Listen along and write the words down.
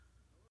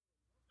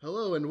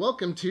Hello and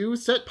welcome to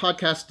Set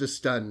Podcast to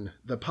Stun,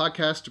 the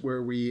podcast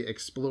where we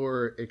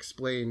explore,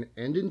 explain,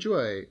 and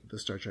enjoy the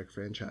Star Trek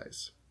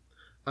franchise.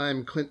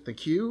 I'm Clint the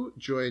Q,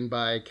 joined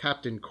by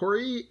Captain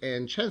Corey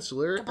and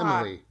Chancellor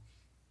Emily.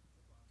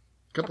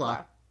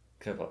 Kapla.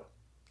 Kapla.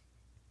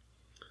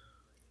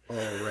 All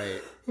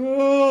right.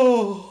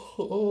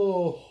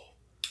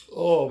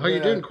 Oh, How you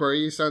doing,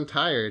 Corey? You sound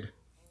tired.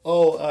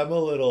 Oh, I'm a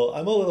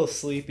little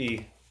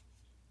sleepy.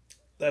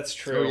 That's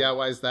true. Oh yeah,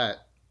 why is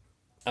that?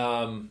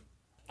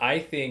 I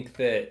think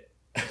that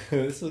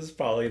this was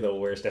probably the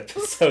worst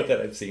episode that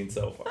I've seen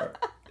so far.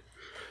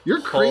 You're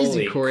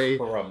crazy, Holy Corey.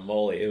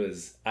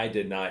 cramoly. I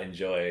did not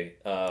enjoy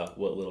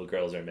what little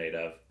girls are made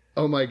of.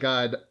 Oh my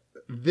god.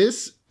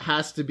 This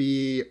has to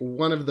be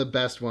one of the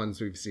best ones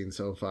we've seen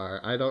so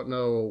far. I don't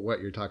know what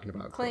you're talking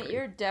about, Clint, Corey.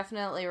 you're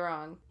definitely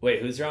wrong.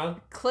 Wait, who's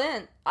wrong?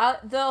 Clint,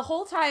 the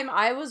whole time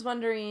I was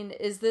wondering,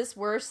 is this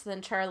worse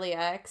than Charlie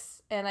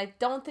X? And I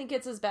don't think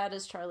it's as bad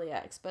as Charlie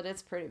X, but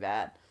it's pretty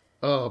bad.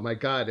 Oh my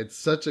god, it's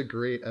such a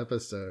great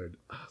episode.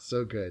 Oh,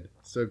 so good.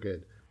 So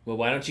good. Well,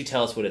 why don't you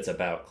tell us what it's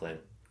about, Clint?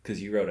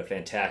 Because you wrote a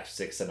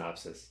fantastic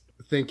synopsis.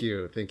 Thank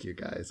you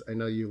guys. I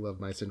know you love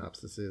my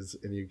synopsises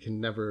and you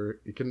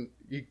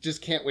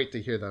just can't wait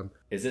to hear them.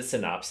 Is it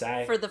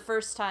synopsi? For the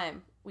first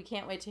time. We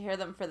can't wait to hear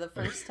them for the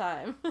first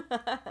time.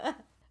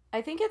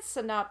 I think it's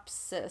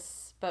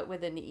synopsis, but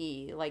with an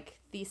E, like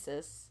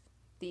theses,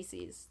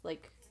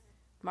 like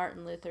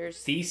Martin Luther's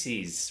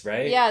Theses,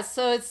 right? Yeah,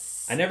 so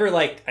it's I never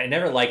liked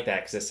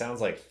that because it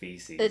sounds like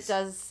feces. it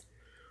does.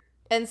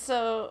 And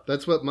so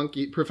That's what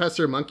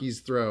Professor Monkeys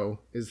throw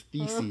is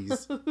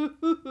theses.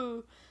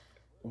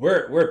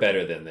 We're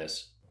better than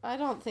this. I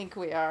don't think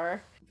we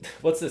are.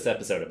 What's this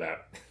episode about?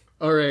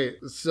 All right,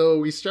 so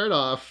we start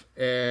off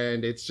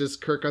and it's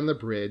just Kirk on the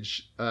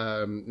bridge.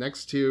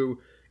 Next to,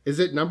 is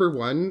it number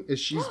one?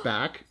 Is she's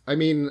back? I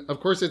mean, of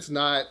course it's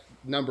not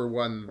number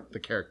one, the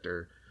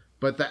character,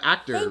 but the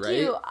actor, Thank right?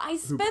 you. I Who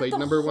spent played the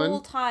number whole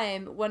one?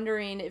 time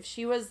wondering if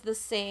she was the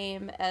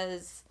same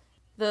as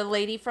the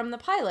lady from the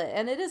pilot,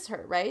 and it is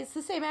her, right? It's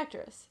the same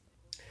actress.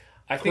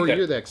 I think Corey,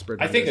 you're the expert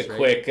I on think this, a right?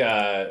 quick.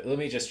 Let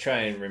me just try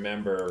and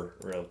remember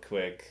real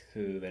quick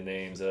who the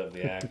names of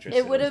the actresses.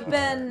 It would have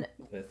been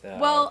without...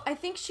 well. I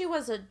think she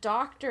was a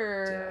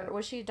doctor. Yeah.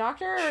 Was she a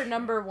doctor or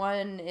number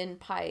one in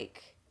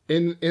Pike?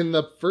 In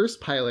the first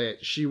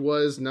pilot, she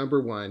was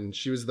number one.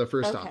 She was the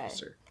first Okay.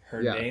 officer.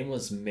 Her Yeah. name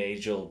was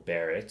Majel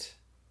Barrett,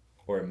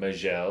 or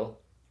Majel.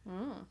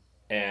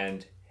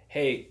 And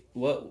hey,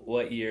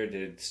 what year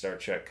did Star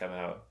Trek come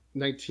out?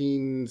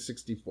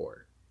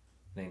 1964.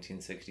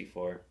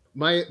 1964.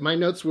 My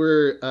notes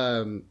were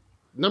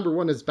number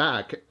one is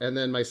back, and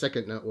then my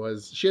second note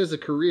was she has a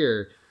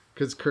career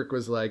because Kirk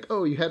was like,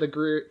 "Oh, you had a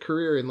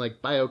career in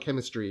like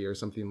biochemistry or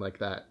something like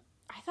that."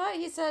 I thought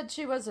he said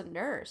she was a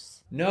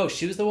nurse. No,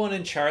 she was the one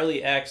in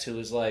Charlie X who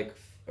was like,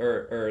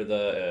 or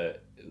the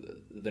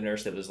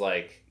nurse that was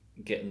like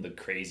getting the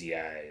crazy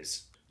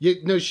eyes. Yeah,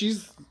 no, she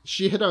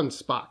hit on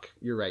Spock.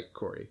 You're right,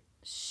 Corey.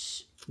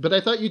 But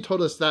I thought you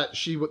told us that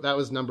that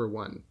was number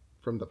one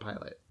from the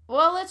pilot.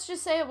 Well, let's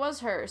just say it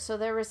was her. So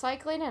they're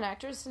recycling an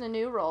actress in a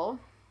new role.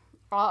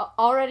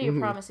 Already a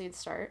promising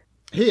start.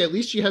 Hey, at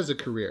least she has a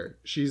career.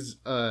 She's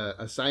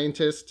a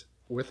scientist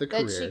with a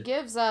career. That she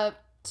gives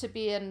up to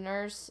be a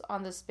nurse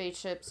on the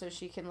spaceship so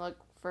she can look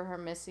for her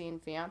missing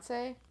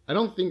fiance. I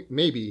don't think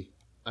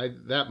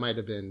that might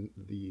have been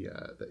the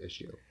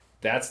issue.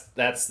 That's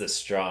the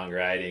strong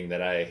writing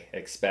that I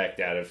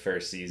expect out of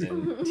first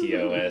season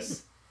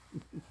TOS.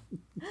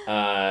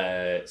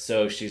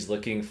 So she's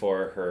looking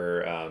for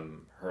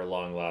her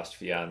long lost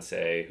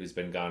fiance who's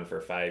been gone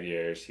for 5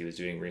 years. He was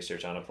doing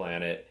research on a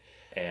planet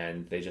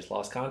and they just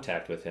lost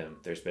contact with him.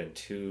 There's been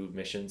 2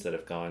 missions that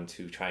have gone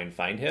to try and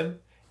find him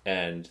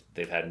and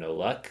they've had no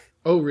luck.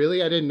 Oh,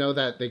 really? I didn't know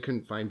that they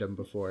couldn't find him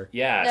before.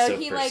 Yeah, No, so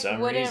he for like some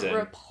wouldn't reason,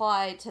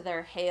 reply to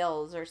their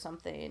hails or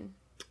something.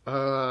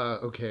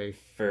 Okay.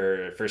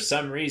 for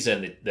some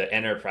reason, the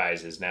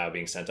Enterprise is now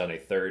being sent on a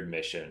 3rd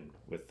mission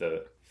with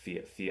the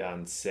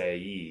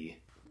fiancée.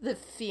 The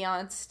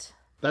fianced.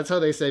 That's how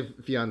they say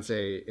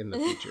fiance in the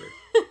future.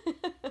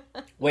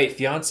 Wait,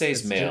 fiancé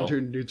is It's male.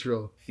 gender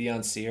neutral.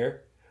 Fiancier?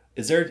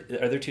 Are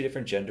there 2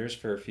 different genders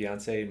for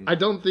fiancé? I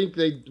don't think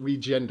we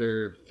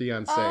gender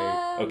fiance.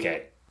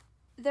 Okay.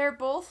 They're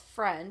both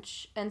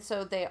French, and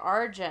so they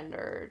are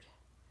gendered.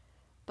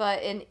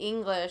 But in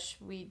English,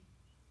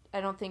 I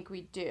don't think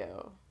we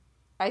do.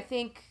 I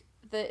think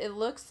that it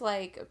looks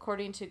like,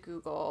 according to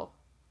Google,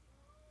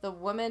 the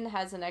woman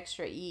has an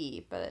extra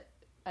E, but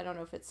I don't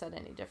know if it's said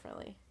any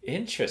differently.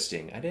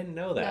 Interesting. I didn't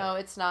know that. No,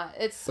 it's not.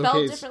 It's spelled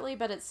Okay, differently,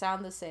 but it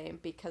sounds the same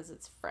because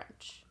it's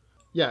French.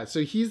 Yeah,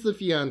 so he's the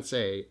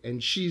fiance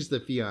and she's the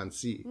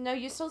fiancée. No,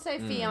 you still say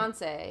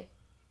fiance.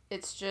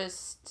 It's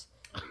just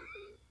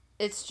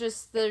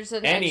there's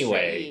an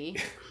Anyway.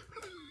 extra E.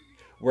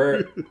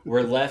 we're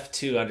left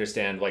to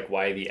understand like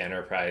why the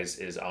Enterprise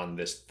is on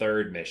this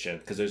third mission,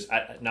 because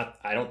I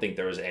don't think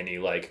there was any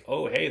like,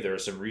 oh hey, there are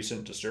some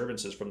recent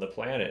disturbances from the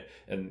planet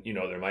and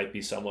there might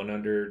be someone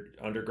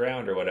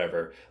underground or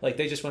whatever. Like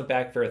they just went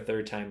back for a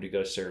third time to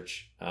go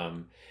search,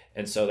 and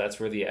so that's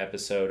where the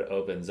episode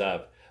opens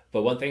up.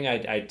 But one thing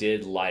I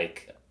did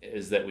like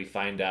is that we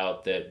find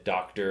out that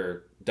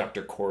Dr.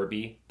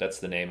 Corby, that's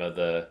the name of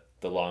the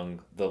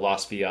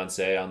lost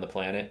fiance on the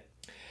planet.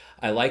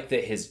 I like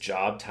that his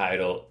job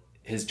title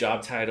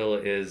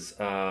is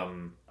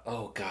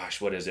oh gosh,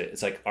 what is it?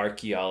 It's like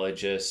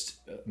archaeologist,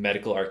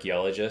 medical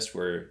archaeologist,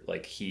 where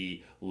like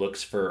he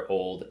looks for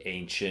old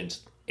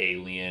ancient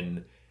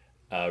alien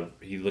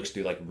he looks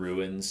through like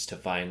ruins to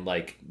find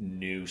like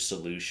new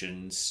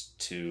solutions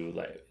to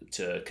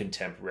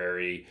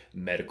contemporary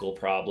medical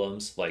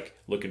problems, like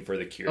looking for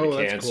the cure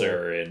to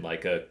cancer in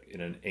like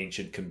in an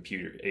ancient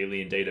computer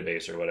alien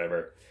database or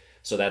whatever.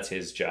 So that's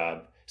his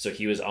job. So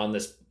he was on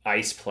this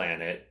ice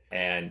planet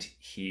and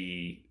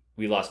we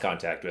lost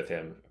contact with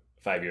him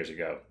 5 years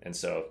ago. And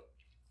so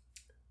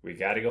we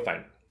got to go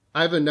find him.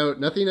 I have a note.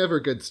 Nothing ever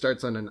good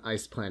starts on an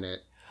ice planet.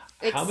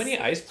 How many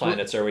ice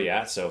planets are we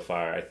at so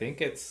far? I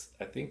think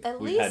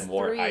we've had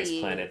more 3 ice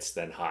planets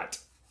than hot.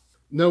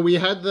 No, we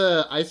had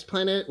the ice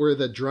planet where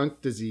the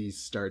drunk disease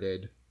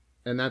started.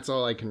 And that's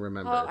all I can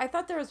remember. Oh, I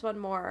thought there was one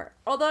more.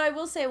 Although I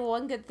will say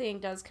one good thing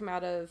does come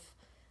out of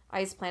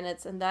ice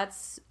planets, and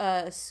that's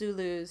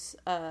Sulu's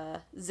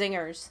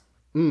zingers.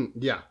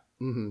 Yeah.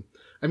 Mm-hmm.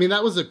 I mean,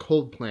 that was a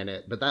cold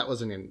planet, but that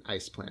wasn't an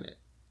ice planet.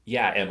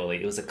 Yeah, Emily,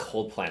 it was a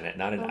cold planet,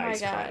 not an ice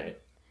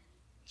planet.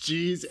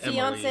 Jeez,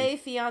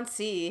 Emily.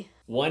 Fiancé.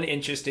 One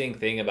interesting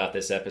thing about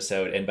this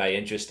episode, and by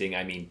interesting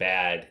I mean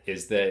bad,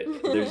 is that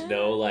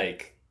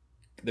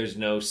there's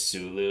no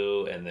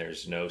Sulu and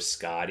there's no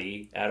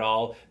Scotty at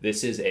all.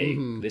 This is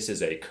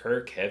a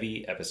Kirk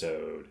heavy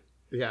episode.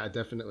 Yeah,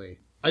 definitely.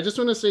 I just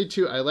want to say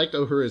too, I liked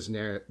Uhura's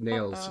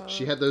nails. Uh-oh.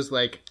 She had those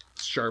like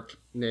sharp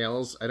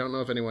nails. I don't know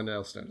if anyone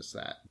else noticed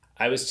that.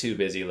 I was too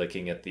busy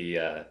looking at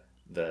the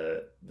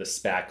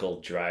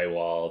spackled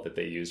drywall that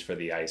they use for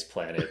the ice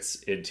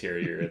planet's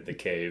interior in the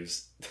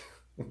caves.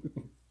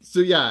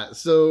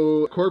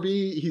 So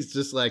Corby, he's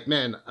just like,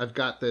 man, I've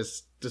got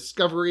this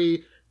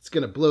discovery. It's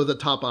going to blow the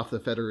top off the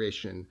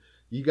Federation.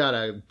 You got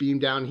to beam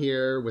down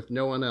here with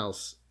no one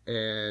else.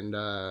 And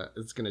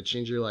it's going to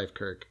change your life,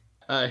 Kirk.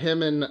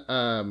 Him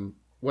and,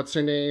 what's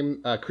her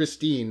name?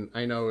 Christine,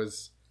 I know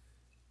is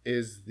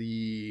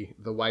the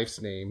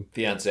wife's name.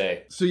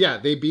 Fiancé. So yeah,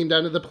 they beam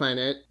down to the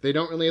planet. They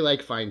don't really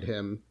find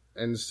him.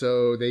 And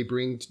so they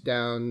bring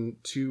down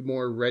 2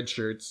 more red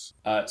shirts.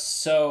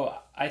 So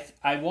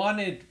I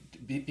wanted,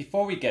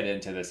 before we get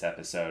into this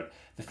episode,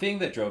 the thing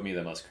that drove me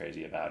the most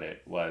crazy about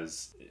it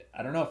was,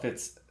 I don't know if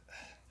it's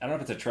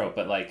a trope,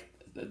 but like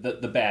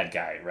the bad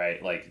guy,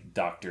 right? Like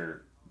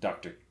Dr.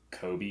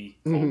 Colby.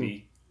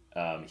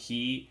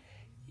 Mm-hmm.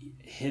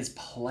 His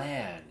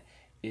plan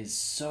is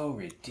so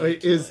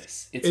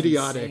ridiculous. It's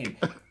idiotic.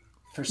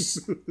 For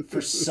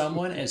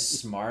someone as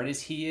smart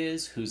as he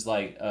is, who's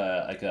like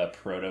a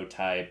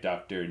prototype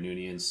Dr.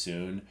 Noonien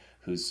Soon,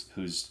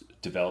 who's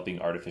developing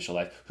artificial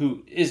life,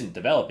 who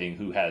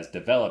has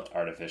developed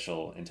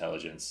artificial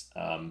intelligence.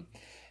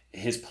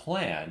 His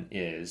plan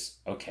is,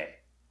 okay,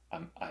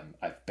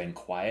 I've been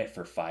quiet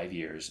for 5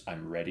 years.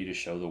 I'm ready to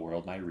show the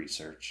world my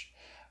research.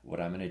 What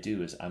I'm going to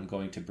do is I'm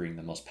going to bring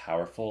the most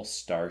powerful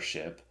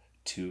starship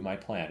to my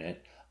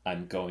planet.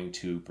 I'm going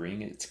to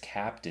bring its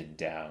captain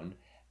down.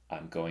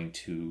 I'm going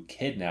to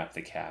kidnap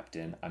the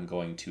captain. I'm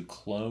going to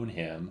clone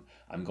him.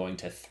 I'm going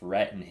to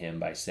threaten him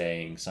by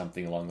saying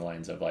something along the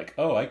lines of like,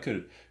 oh, I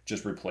could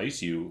just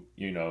replace you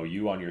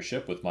on your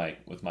ship with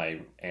my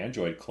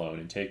android clone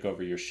and take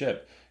over your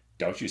ship.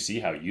 Don't you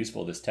see how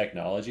useful this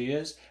technology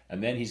is?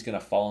 And then he's going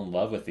to fall in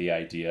love with the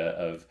idea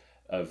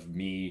of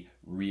me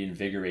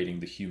reinvigorating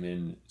the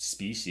human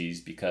species,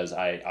 because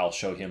I'll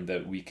show him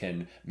that we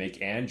can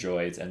make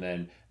androids and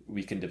then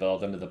we can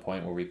develop them to the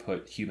point where we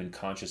put human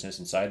consciousness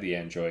inside the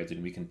androids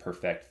and we can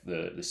perfect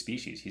the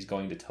species. He's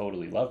going to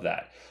totally love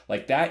that.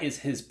 Like, that is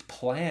his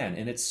plan,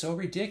 and it's so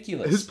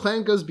ridiculous. His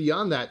plan goes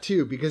beyond that,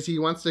 too, because he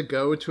wants to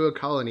go to a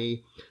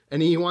colony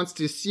and he wants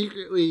to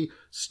secretly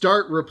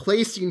start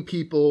replacing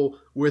people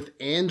with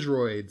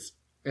androids.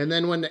 And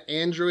then when the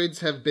androids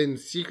have been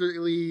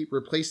secretly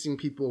replacing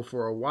people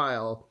for a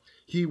while,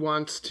 he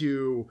wants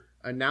to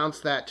announce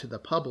that to the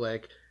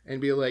public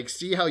and be like,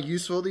 see how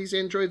useful these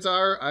androids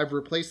are? I've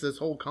replaced this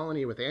whole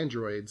colony with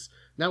androids.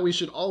 Now we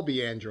should all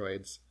be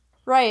androids.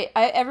 Right.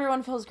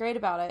 Everyone feels great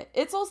about it.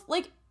 It's also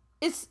like,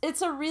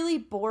 it's a really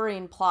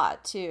boring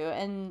plot too.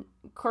 And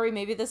Corey,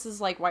 maybe this is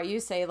like why you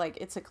say like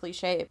it's a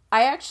cliche.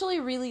 I actually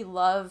really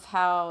love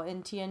how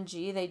in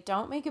TNG they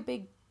don't make a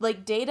big,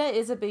 like, Data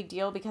is a big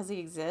deal because he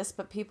exists,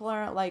 but people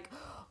aren't like,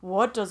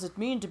 what does it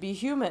mean to be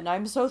human?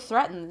 I'm so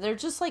threatened. They're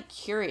just like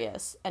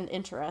curious and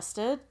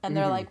interested. And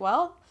they're like,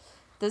 well,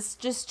 this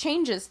just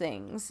changes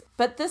things.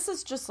 But this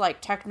is just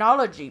like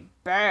technology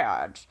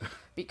bad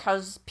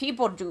because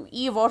people do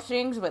evil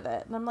things with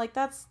it. And I'm like,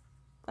 that's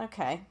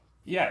okay.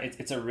 Yeah,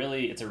 it's a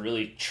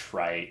really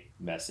trite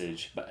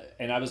message.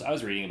 And I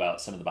was reading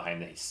about some of the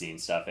behind the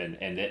scenes stuff,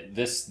 and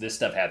this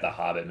stuff had the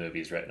Hobbit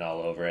movies written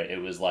all over it. It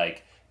was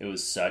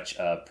such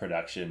a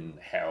production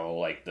hell.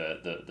 Like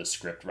the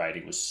script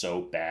writing was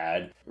so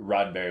bad.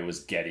 Roddenberry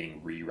was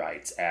getting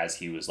rewrites as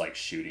he was like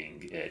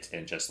shooting it,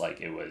 and just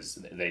like it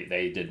was,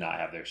 they did not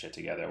have their shit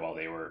together while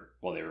they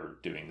were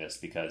doing this,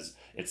 because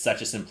it's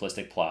such a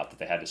simplistic plot that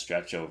they had to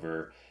stretch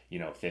over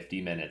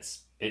 50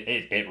 minutes.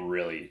 It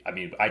really, I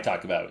mean, I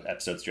talk about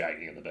episodes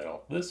dragging in the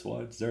middle. This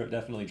one's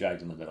definitely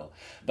dragged in the middle.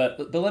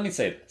 But let me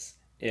say this: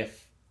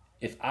 if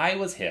I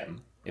was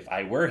him, if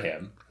I were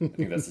him, I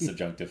think that's the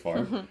subjunctive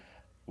form.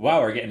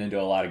 Wow, we're getting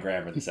into a lot of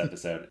grammar this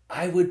episode.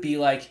 I would be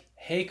like,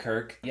 hey,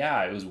 Kirk,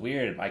 yeah, it was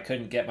weird. I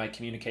couldn't get my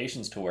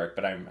communications to work,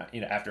 but I'm,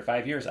 after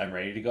 5 years, I'm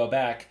ready to go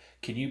back.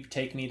 Can you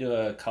take me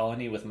to a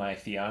colony with my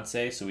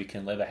fiance so we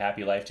can live a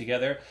happy life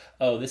together?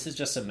 Oh, this is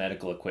just some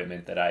medical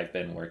equipment that I've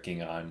been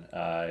working on.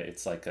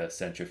 It's like a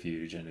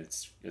centrifuge, and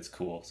it's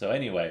cool. So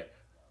anyway,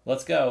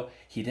 let's go.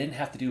 He didn't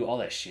have to do all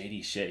that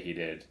shady shit he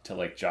did to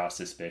like draw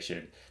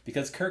suspicion,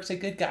 because Kirk's a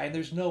good guy and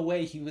there's no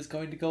way he was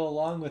going to go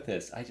along with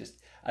this.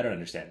 I don't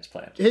understand his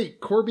plan. Hey,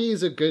 Corby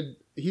is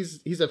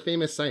he's a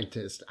famous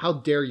scientist. How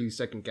dare you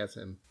second guess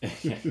him?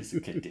 Yeah, he's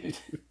a good dude.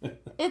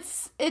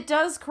 It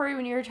does, Corey,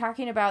 when you were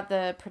talking about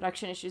the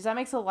production issues, that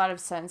makes a lot of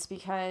sense,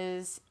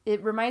 because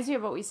it reminds me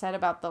of what we said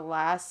about the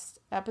last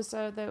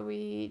episode that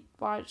we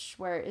watched,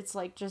 where it's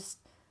like just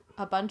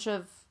a bunch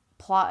of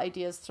plot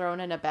ideas thrown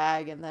in a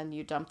bag, and then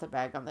you dump the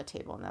bag on the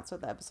table, and that's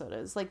what the episode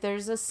is. Like,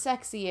 there's a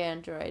sexy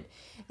android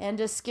and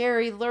a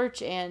scary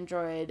lurch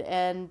android,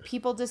 and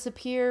people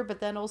disappear, but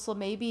then also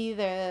maybe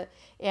the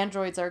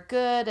androids are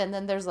good, and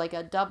then there's like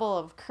a double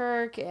of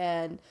Kirk,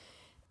 and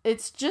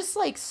it's just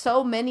like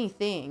so many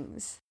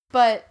things.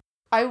 But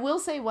I will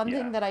say one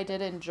thing that I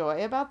did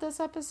enjoy about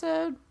this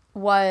episode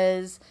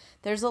was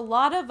there's a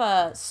lot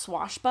of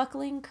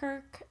swashbuckling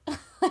Kirk.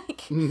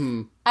 Like,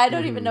 I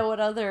don't even know what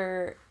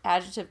other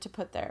adjective to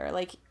put there.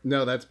 Like,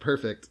 no, that's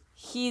perfect.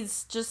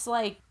 He's just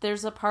like,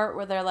 there's a part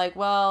where they're like,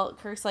 well,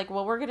 Kirk's like,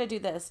 well, we're gonna do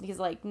this, and he's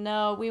like,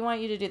 no, we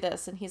want you to do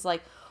this, and he's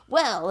like,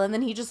 well, and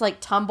then he just like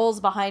tumbles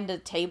behind a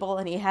table,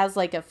 and he has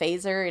like a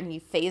phaser, and he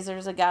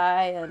phasers a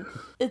guy, and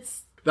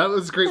that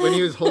was great when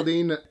he was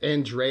holding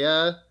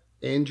Andrea.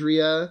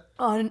 Yeah,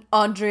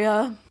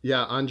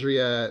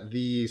 Andrea,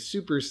 the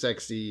super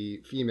sexy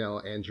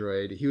female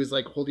android. He was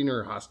like holding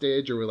her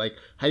hostage, or like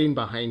hiding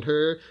behind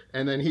her,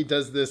 and then he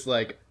does this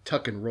like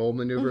tuck and roll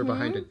maneuver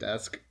behind a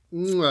desk.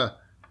 Mwah.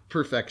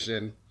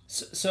 Perfection.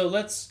 So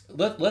let's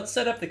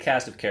set up the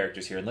cast of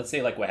characters here, and let's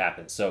say like what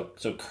happens. So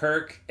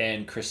Kirk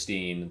and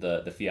Christine,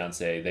 the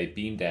fiance, they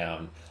beam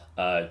down.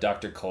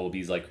 Dr.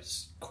 Colby's like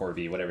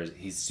Corby, whatever.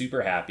 He's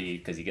super happy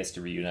because he gets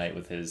to reunite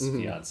with his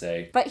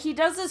fiance. But he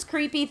does this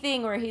creepy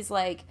thing where he's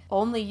like,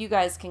 only you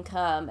guys can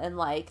come. And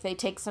like, they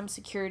take some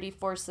security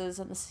forces,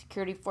 and the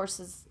security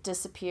forces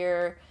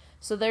disappear.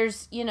 So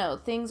there's,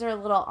 things are a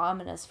little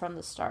ominous from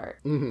the start.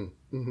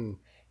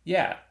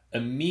 Yeah.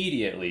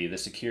 Immediately, the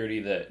security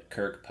that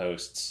Kirk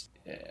posts,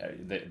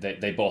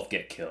 they both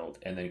get killed.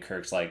 And then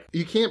Kirk's like,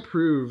 you can't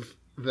prove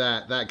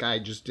that guy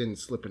just didn't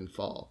slip and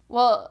fall.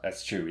 Well,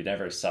 that's true. We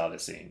never saw the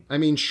scene. I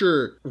mean,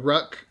 sure,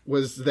 Ruck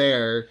was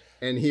there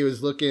and he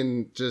was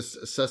looking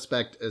just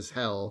suspect as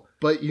hell,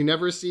 but you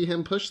never see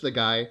him push the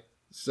guy,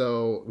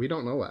 so we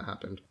don't know what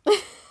happened.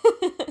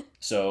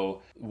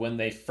 So when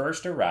they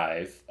first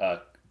arrive,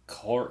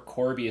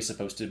 Corby is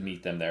supposed to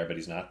meet them there, but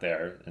he's not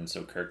there, and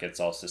so Kirk gets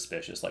all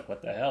suspicious, like,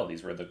 what the hell?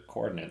 These were the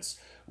coordinates.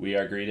 We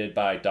are greeted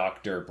by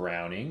Dr.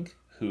 Browning,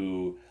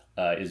 who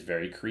is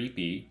very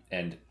creepy,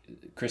 and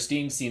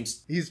Christine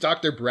seems... He's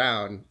Dr.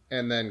 Brown,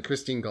 and then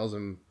Christine calls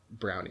him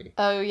Brownie.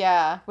 Oh,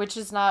 yeah, which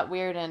is not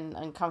weird and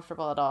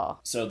uncomfortable at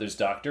all. So there's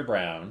Dr.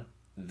 Brown,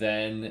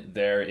 then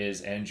there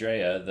is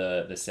Andrea,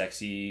 the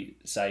sexy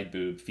side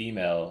boob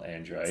female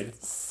android.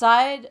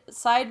 Side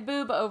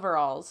boob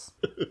overalls.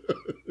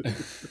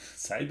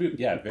 Side boob,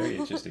 yeah, very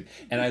interesting.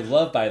 And I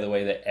love, by the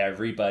way, that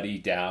everybody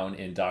down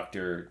in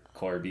Dr.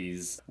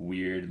 Corby's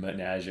weird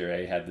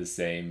menagerie had the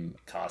same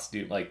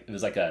costume. Like, it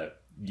was like a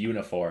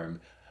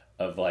uniform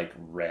of like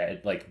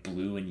red, like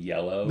blue and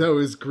yellow. No, it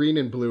was green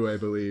and blue, I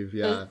believe.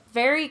 Yeah,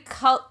 very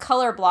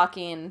color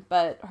blocking,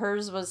 but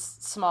hers was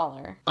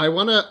smaller. I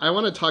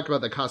wanna talk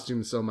about the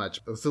costumes so much.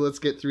 So let's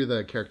get through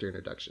the character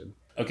introduction.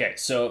 Okay,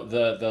 so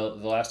the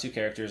last two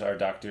characters are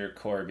Dr.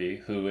 Corby,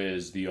 who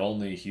is the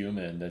only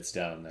human that's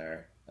down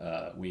there.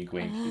 Wink,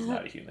 wink. He's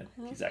not a human.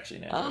 He's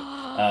actually an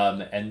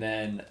android. And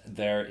then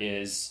there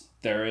is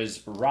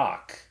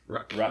Rock.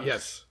 Ruck.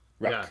 Yes.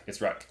 Ruck. Yeah. It's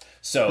Ruck.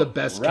 So the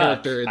best Ruck,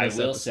 character in this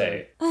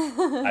episode.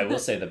 I will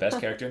say the best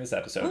character in this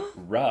episode.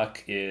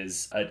 Ruck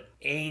is an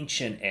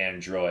ancient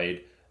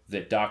android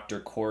that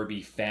Dr.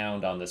 Corby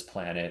found on this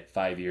planet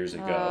 5 years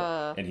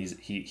ago, and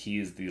he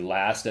is the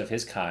last of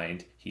his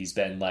kind. He's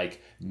been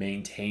like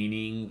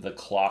maintaining the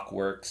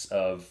clockworks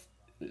of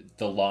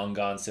the long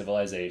gone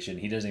civilization.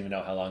 He doesn't even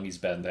know how long he's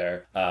been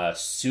there.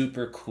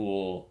 Super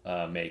cool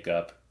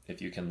makeup.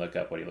 if you can look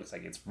up what he looks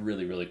like. It's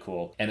really, really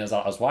cool. And as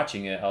I was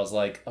watching it, I was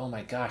like, oh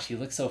my gosh, he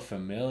looks so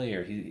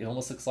familiar. He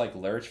almost looks like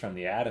Lurch from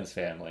the Addams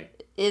Family.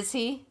 Is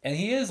he? And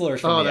he is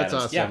Lurch from the Addams.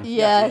 Awesome. Yeah,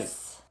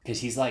 Yes. because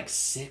he's like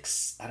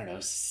 6'5",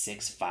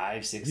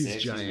 6'6".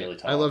 He's giant. He's really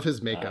tall. I love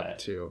his makeup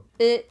too.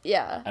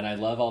 Yeah. And I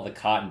love all the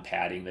cotton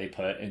padding they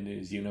put in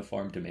his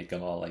uniform to make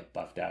him all like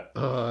buffed out.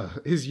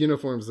 His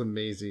uniform's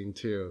amazing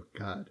too.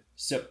 God.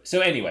 So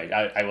anyway,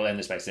 I will end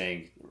this by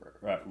saying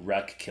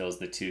Ruck kills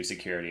the 2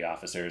 security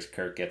officers.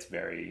 Kirk gets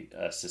very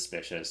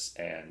suspicious,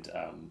 and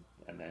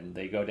then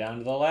they go down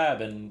to the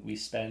lab, and we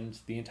spend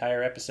the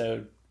entire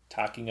episode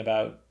talking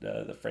about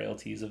the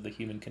frailties of the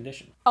human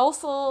condition.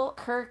 Also,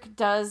 Kirk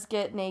does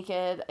get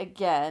naked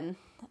again,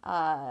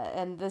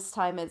 and this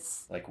time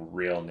it's like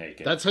real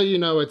naked. That's how you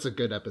know it's a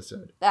good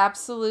episode.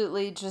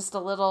 absolutely just a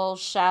little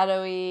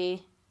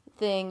shadowy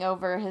thing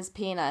over his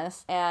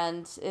penis,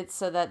 and it's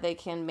so that they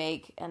can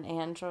make an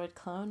android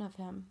clone of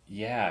him.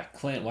 Yeah,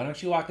 Clint, why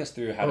don't you walk us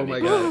through how to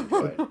make my an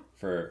android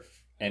for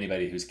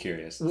anybody who's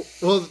curious?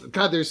 Well,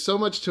 God, there's so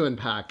much to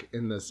unpack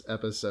in this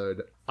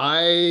episode.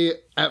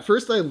 At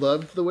first I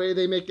loved the way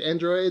they make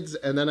androids,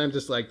 and then I'm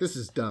just like, this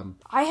is dumb.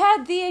 I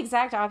had the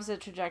exact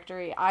opposite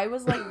trajectory. I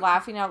was like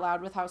laughing out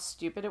loud with how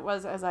stupid it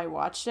was as I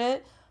watched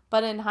it.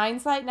 But in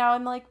hindsight, now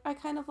I'm like, I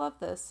kind of love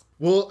this.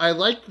 Well, I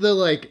liked the,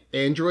 like,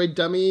 android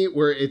dummy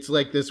where it's,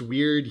 like, this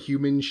weird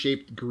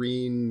human-shaped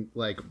green,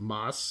 like,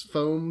 moss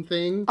foam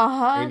thing.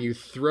 Uh-huh. And you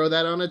throw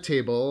that on a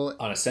table.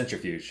 On a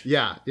centrifuge.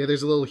 Yeah,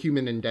 there's a little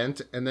human indent.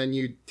 And then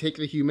you take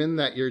the human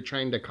that you're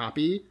trying to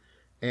copy,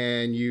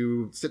 and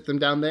you sit them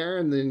down there,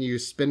 and then you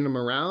spin them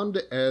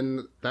around,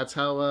 and that's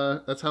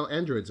how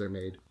androids are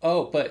made.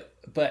 Oh,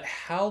 but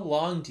how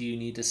long do you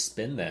need to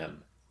spin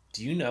them?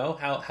 Do you know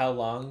how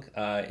long,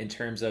 in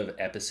terms of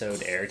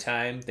episode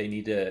airtime,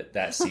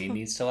 that scene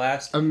needs to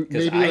last?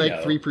 Maybe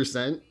like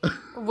 3%.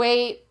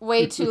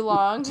 Way too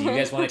long. Do you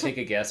guys want to take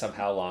a guess of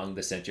how long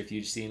the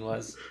centrifuge scene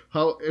was?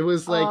 It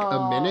was like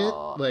a minute,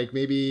 like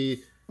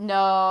maybe.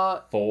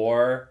 No.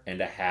 4.5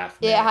 minutes.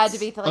 It had to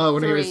be like when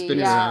 3. he was spinning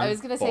yeah, around. I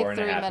was gonna say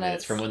 3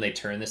 minutes. From when they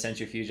turned the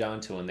centrifuge on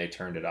to when they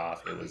turned it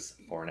off. It was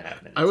 4.5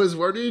 minutes. I was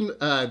wondering,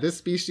 this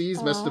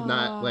species must have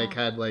not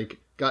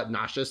got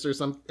nauseous or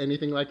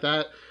anything like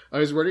that. I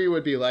was wondering what it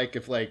would be like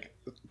if like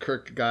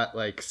Kirk got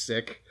like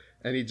sick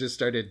and he just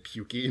started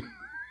puking.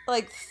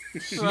 Like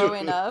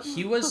throwing up.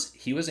 He was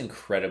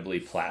incredibly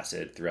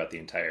placid throughout the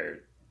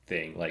entire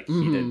thing. Like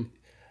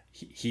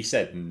he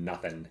said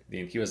nothing. I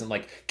mean, he wasn't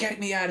like, get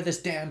me out of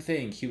this damn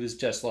thing. He was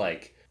just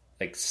like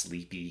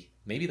sleepy.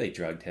 Maybe they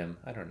drugged him.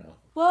 I don't know.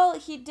 Well,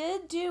 he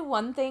did do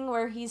one thing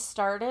where he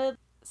started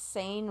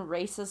saying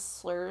racist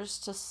slurs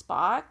to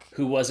Spock.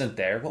 Who wasn't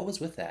there? What was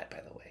with that,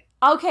 by the way?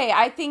 Okay,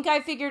 I think I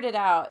figured it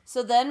out.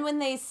 So then when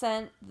they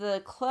sent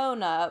the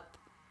clone up,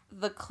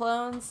 the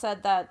clone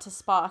said that to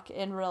Spock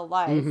in real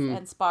life,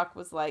 and Spock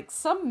was like,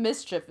 some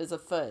mischief is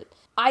afoot.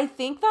 I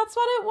think that's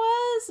what it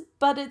was,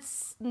 but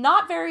it's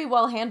not very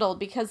well handled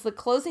because the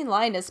closing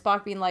line is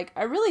Spock being like,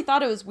 I really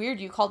thought it was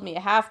weird you called me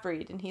a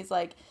half-breed. And he's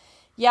like,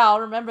 yeah,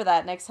 I'll remember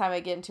that next time I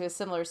get into a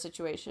similar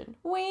situation.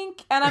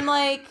 Wink. And I'm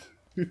like...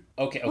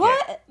 Okay.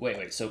 What?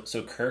 Wait.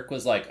 So Kirk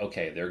was like,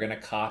 okay, they're gonna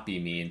copy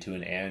me into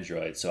an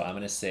android, so I'm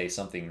gonna say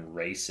something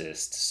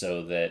racist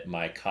so that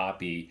my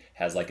copy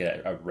has like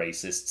a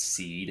racist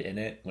seed in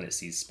it when it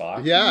sees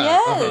Spock. Yeah.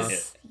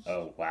 Yes.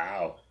 Oh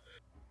wow.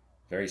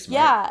 Very smart.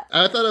 Yeah.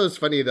 I thought it was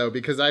funny though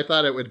because I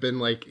thought it would have been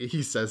like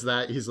he says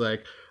that he's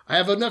like, I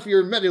have enough of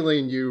your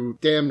meddling, you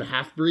damned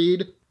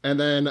half-breed. And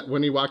then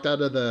when he walked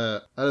out of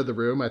the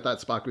room, I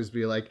thought Spock was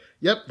be like,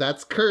 yep,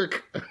 that's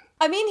Kirk.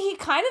 I mean, he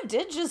kind of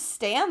did just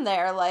stand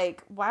there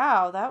like,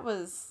 wow, that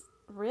was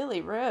really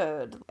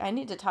rude. I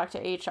need to talk to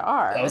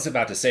HR. I was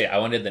about to say, I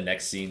wanted the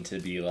next scene to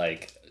be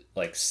like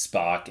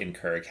Spock and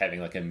Kirk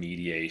having like a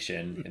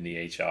mediation in the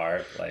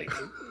HR. Like,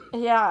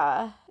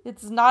 yeah,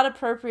 it's not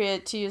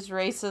appropriate to use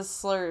racist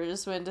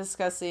slurs when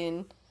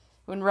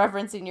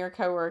referencing your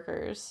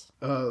coworkers.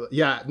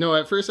 Yeah, no,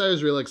 at first I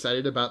was real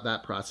excited about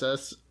that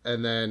process,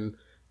 and then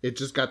it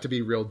just got to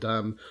be real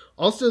dumb.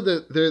 Also,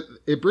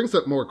 it brings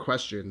up more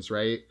questions,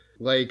 right?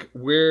 Like,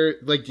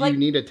 do you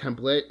need a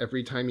template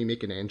every time you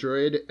make an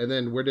android? And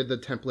then where did the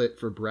template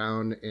for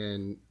Brown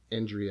and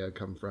Andrea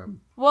come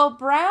from? Well,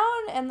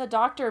 Brown and the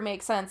doctor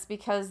make sense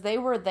because they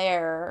were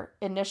there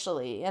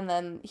initially. And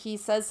then he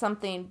says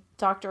something,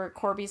 Dr.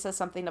 Corby says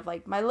something of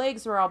like, my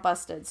legs were all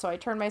busted, so I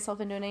turned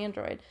myself into an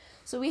android.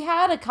 So we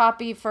had a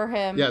copy for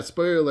him. Yeah,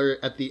 spoiler alert,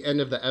 at the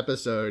end of the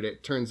episode,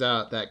 it turns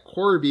out that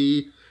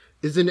Corby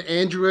is an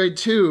android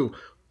too.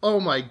 Oh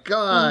my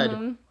God.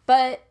 Mm-hmm.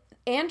 But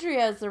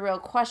Andrea is the real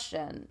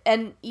question.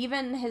 And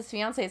even his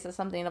fiance says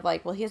something of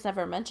like, well, he's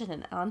never mentioned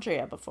an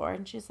Andrea before.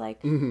 And she's like,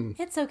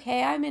 it's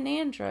okay, I'm an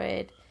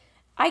android.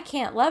 I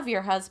can't love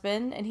your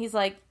husband. And he's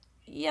like,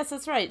 yes,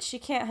 that's right. She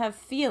can't have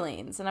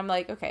feelings. And I'm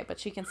like, okay, but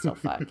she can still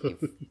fuck.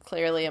 You've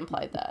clearly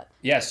implied that.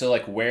 yeah. So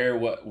like,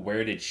 what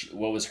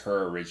was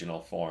her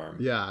original form?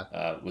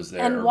 Yeah. Was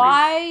there? And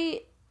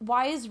why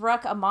why is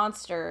Ruck a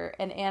monster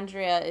and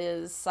Andrea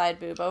is side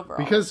boob overall?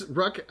 Because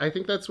Ruck, I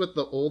think that's what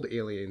the old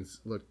aliens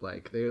looked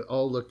like. They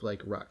all looked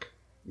like Ruck,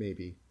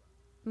 maybe.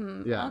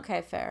 Yeah.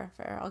 Okay, fair.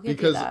 I'll give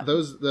Because you that.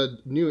 the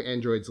new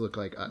androids look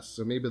like us,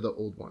 so maybe the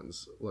old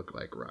ones look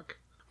like Ruck.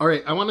 All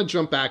right, I want to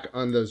jump back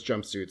on those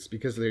jumpsuits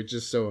because they're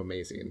just so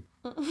amazing.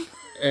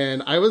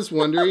 And I was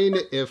wondering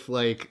if,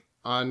 like,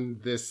 on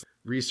this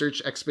research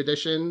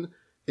expedition,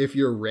 if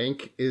your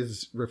rank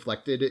is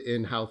reflected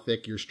in how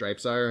thick your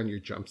stripes are on your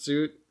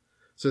jumpsuit.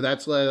 So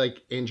that's why,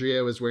 like,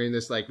 Andrea was wearing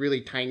this, like,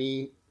 really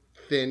tiny,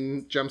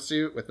 thin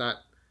jumpsuit with not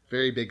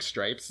very big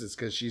stripes. Is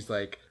because she's,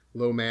 like,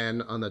 low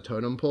man on the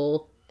totem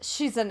pole.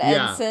 She's an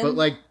ensign. Yeah, but,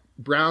 like,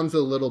 Brown's a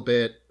little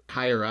bit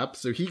higher up,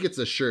 so he gets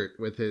a shirt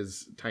with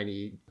his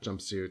tiny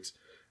jumpsuit.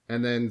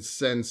 And then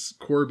since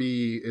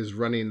Corby is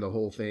running the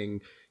whole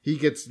thing, he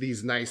gets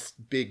these nice,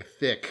 big,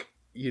 thick,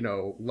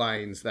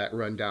 lines that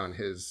run down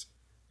his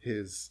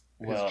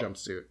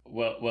jumpsuit.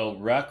 Well,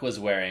 Ruck was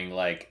wearing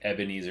like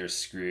Ebenezer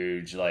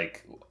Scrooge,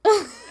 like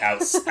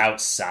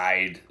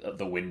outside of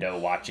the window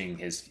watching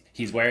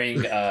he's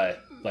wearing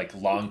like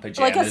long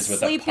pajamas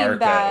with a parka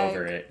bag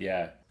over it.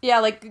 Yeah,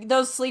 like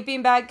those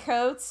sleeping bag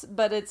coats,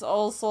 but it's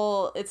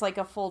like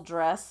a full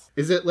dress.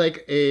 Is it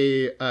like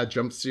a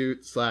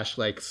jumpsuit /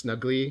 like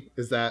snuggly?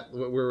 Is that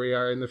where we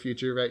are in the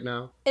future right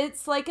now?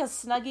 It's like a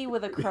snuggie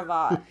with a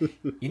cravat.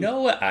 You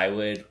know what I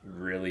would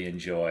really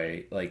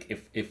enjoy? Like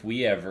if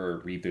we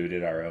ever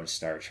rebooted our own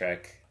Star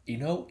Trek, you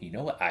know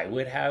what I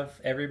would have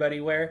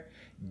everybody wear?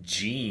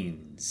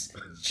 Jeans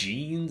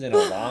and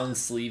a long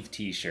sleeve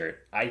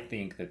t-shirt. I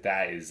think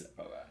that is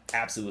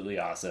absolutely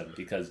awesome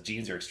because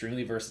jeans are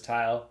extremely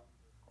versatile.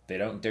 They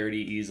don't dirty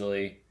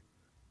easily.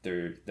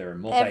 They're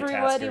multitaskers.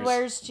 Everybody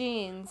wears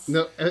jeans.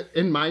 No,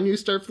 in my new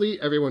Starfleet,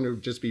 everyone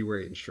would just be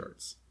wearing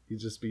shorts.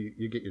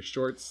 You get your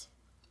shorts,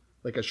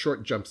 like a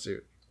short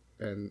jumpsuit,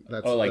 and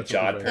that's like that's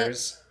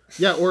jodhpurs.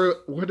 Yeah, or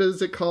what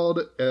is it called?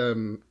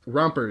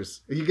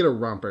 Rompers. You get a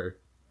romper,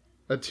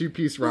 a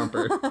 2-piece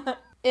romper.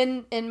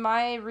 In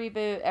my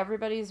reboot,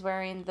 everybody's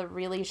wearing the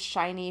really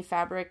shiny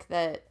fabric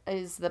that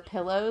is the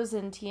pillows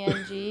in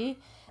TNG.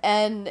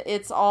 And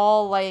it's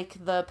all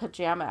like the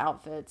pajama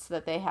outfits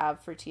that they have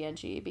for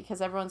TNG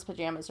because everyone's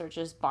pajamas are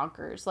just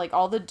bonkers. Like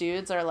all the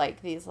dudes are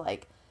like these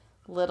like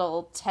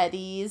little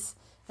teddies.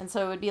 And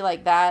so it would be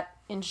like that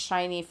in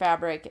shiny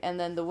fabric. And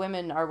then the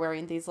women are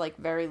wearing these like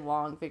very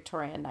long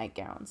Victorian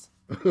nightgowns.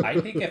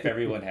 I think if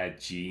everyone had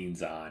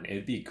jeans on,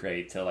 it'd be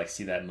great to like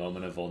see that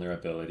moment of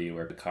vulnerability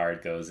where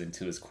Picard goes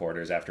into his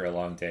quarters after a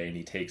long day and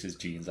he takes his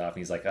jeans off and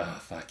he's like, oh,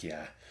 fuck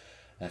yeah,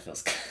 that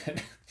feels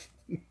good.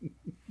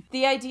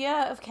 The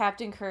idea of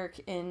Captain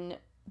Kirk in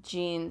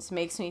jeans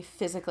makes me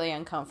physically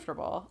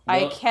uncomfortable.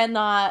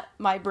 Well,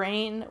 my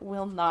brain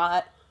will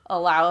not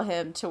allow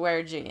him to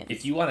wear jeans.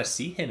 If you want to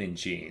see him in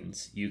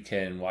jeans, you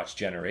can watch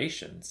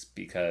Generations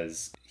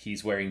because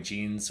he's wearing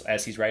jeans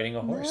as he's riding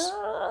a horse.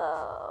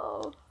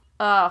 No.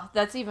 Oh,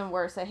 that's even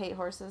worse. I hate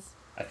horses.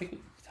 I think we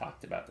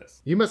talked about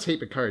this. You must hate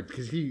Picard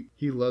because he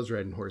loves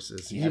riding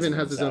horses. He even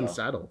has his own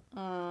saddle.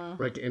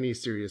 Like any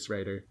serious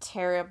rider.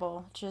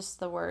 Terrible. Just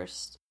the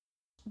worst.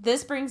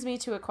 This brings me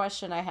to a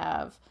question I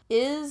have.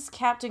 Is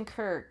Captain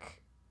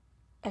Kirk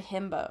a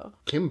himbo?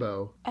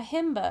 Kimbo? A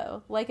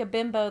himbo. Like a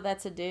bimbo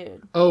that's a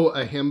dude. Oh,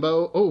 a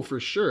himbo? Oh,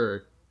 for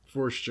sure.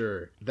 For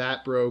sure.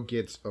 That bro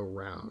gets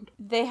around.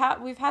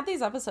 We've had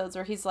these episodes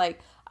where he's like,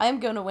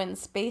 I'm going to win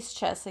space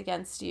chess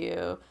against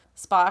you,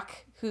 Spock,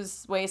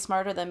 who's way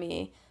smarter than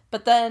me.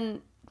 But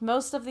then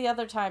most of the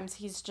other times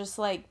he's just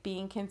like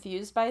being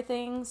confused by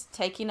things,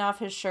 taking off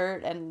his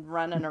shirt and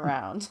running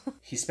around.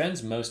 He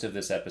spends most of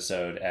this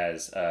episode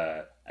as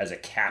a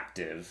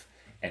captive,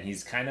 and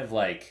he's kind of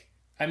like,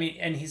 I mean,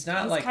 and he's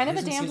not kind of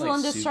a damsel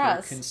in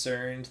distress. Super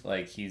concerned,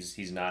 like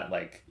he's not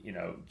like,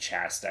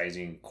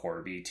 chastising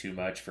Corby too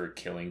much for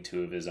killing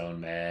 2 of his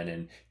own men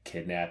and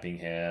kidnapping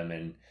him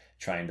and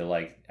trying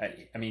to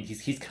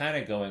he's kind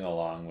of going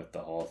along with the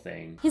whole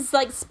thing. He's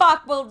like,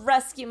 Spock will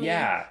rescue me.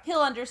 Yeah.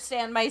 He'll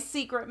understand my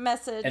secret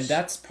message. And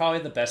that's probably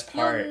the best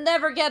part. You'll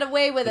never get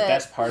away with it. The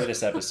best part of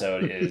this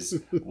episode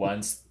is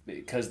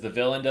because the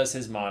villain does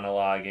his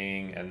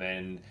monologuing, and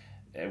then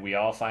we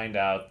all find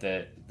out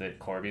that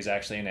Corby's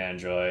actually an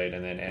android,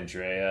 and then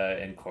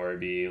Andrea and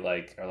Corby are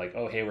like,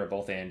 oh, hey, we're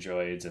both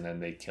androids, and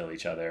then they kill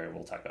each other.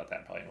 We'll talk about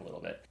that probably in a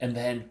little bit. And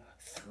then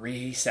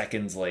 3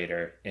 seconds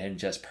later, in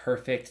just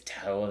perfect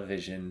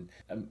television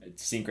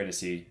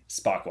synchronicity,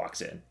 Spock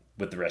walks in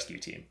with the rescue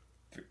team.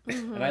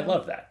 Mm-hmm. And I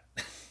love that.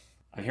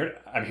 I'm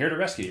here to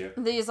rescue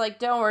you. He's like,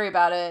 don't worry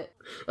about it.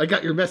 I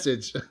got your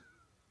message.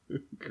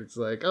 It's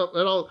like, oh,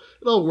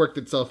 it all worked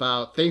itself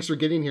out. Thanks for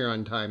getting here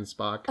on time,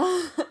 Spock.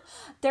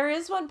 There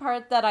is one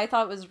part that I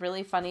thought was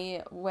really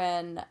funny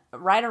when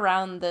right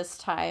around this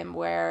time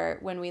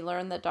when we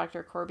learn that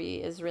Dr.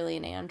 Corby is really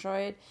an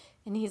android,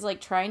 and he's like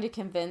trying to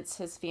convince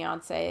his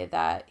fiance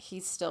that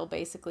he's still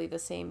basically the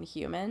same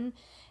human.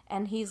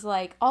 And he's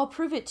like, I'll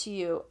prove it to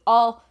you.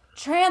 I'll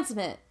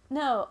transmit.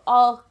 No,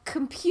 I'll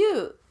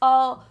compute.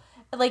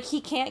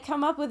 He can't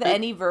come up with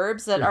any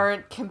verbs that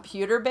aren't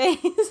computer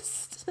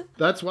based.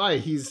 That's why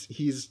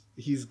he's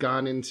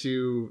gone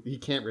into, he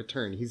can't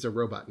return. He's a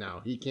robot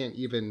now. He can't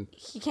even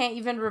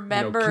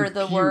remember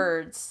the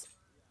words.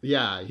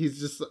 Yeah, he's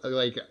just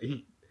like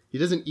he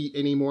doesn't eat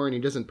anymore and he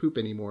doesn't poop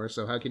anymore.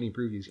 So how can he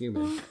prove he's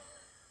human?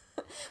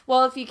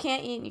 Well, if you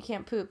can't eat and you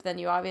can't poop, then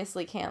you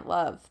obviously can't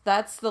love.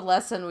 That's the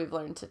lesson we've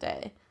learned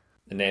today.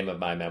 The name of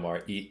my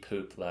memoir: Eat,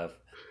 Poop, Love.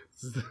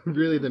 This is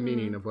really the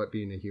meaning of what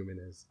being a human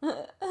is.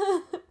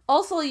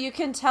 Also, you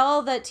can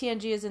tell that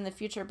TNG is in the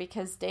future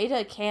because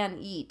Data can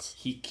eat.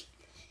 He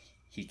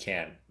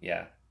can,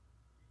 yeah.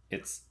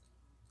 It's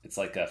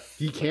like a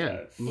he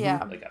can,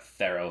 like a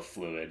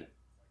ferrofluid.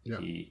 Yeah.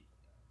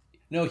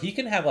 He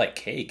can have like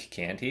cake,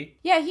 can't he?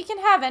 Yeah, he can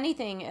have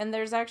anything. And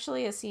there's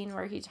actually a scene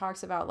where he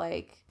talks about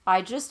like,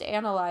 I just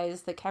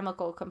analyze the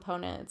chemical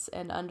components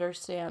and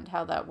understand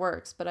how that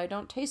works, but I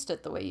don't taste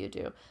it the way you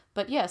do.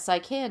 But yes, I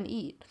can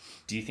eat.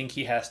 Do you think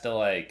he has to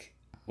like,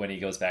 when he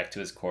goes back to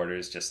his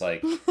quarters, just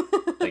like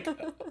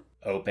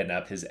open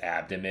up his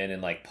abdomen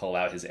and like pull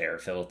out his air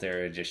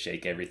filter and just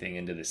shake everything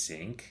into the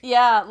sink?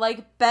 Yeah,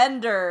 like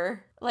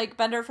Bender. Like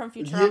Bender from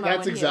Futurama,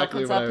 that's when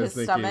exactly he opens up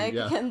his stomach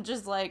and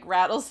just like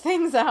rattles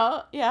things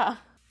out. Yeah.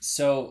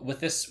 So with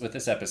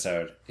this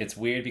episode, it's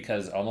weird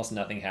because almost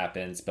nothing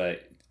happens,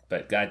 but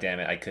God damn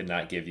it, I could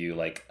not give you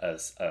like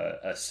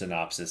a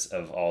synopsis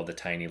of all the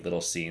tiny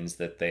little scenes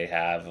that they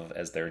have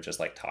as they're just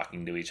like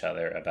talking to each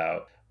other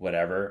about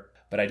whatever.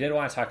 But I did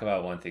want to talk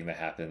about one thing that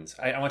happens.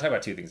 I want to talk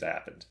about two things that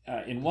happened.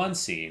 In one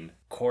scene,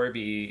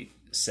 Corby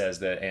says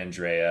that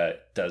Andrea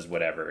does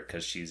whatever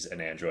because she's an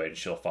android.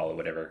 She'll follow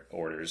whatever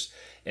orders.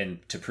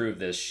 And to prove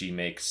this, she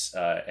makes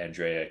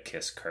Andrea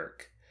kiss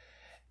Kirk.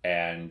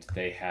 And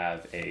they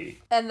have a...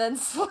 And then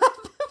slap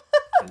him.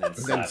 And then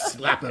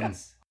slap him.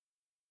 Yes.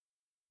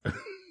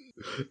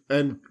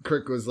 And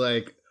Kirk was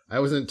like, I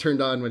wasn't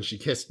turned on when she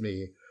kissed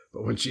me,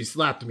 but when she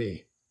slapped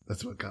me,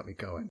 that's what got me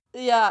going.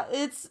 Yeah,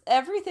 it's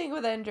everything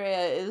with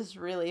Andrea is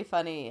really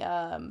funny.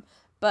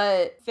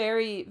 But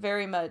very,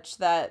 very much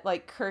that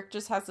like Kirk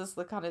just has this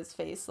look on his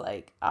face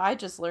like, I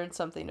just learned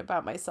something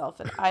about myself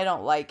and I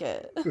don't like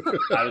it.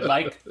 I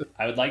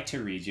would like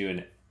to read you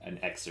an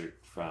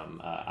excerpt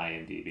from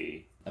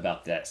IMDb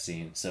about that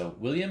scene. So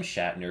William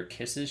Shatner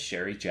kisses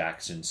Sherry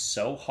Jackson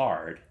so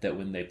hard that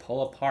when they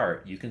pull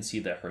apart, you can see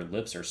that her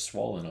lips are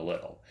swollen a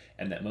little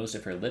and that most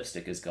of her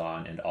lipstick is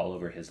gone and all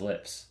over his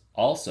lips.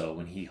 Also,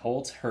 when he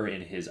holds her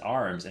in his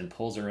arms and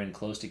pulls her in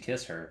close to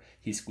kiss her,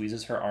 he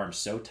squeezes her arms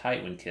so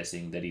tight when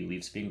kissing that he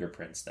leaves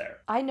fingerprints there.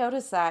 I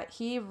noticed that.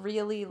 He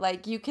really,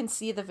 like, you can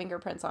see the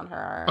fingerprints on her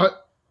arm.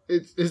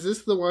 Is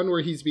this the one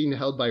where he's being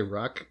held by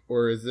Ruck?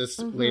 Or is this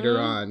later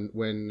on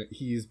when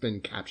he's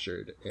been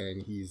captured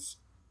and he's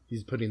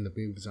putting the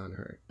moves on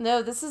her?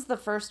 No, this is the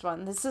first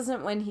one. This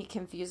isn't when he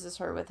confuses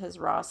her with his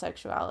raw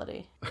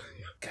sexuality.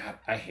 God,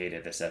 I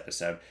hated this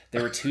episode.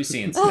 There were two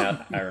scenes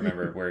now I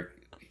remember where...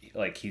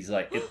 like he's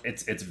like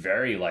it's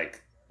very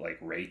like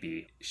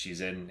rapey.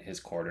 She's in his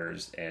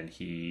quarters and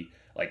he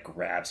like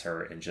grabs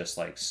her and just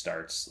like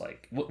starts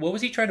like what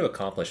was he trying to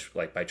accomplish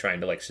like by trying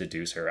to like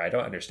seduce her? I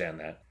don't understand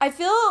that. I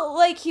feel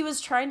like he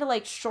was trying to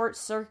like short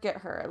circuit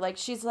her. Like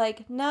she's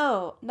like,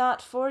 no,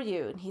 not for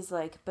you, and he's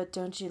like, but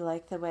don't you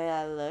like the way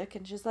I look?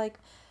 And she's like,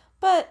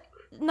 but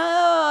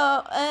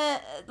no,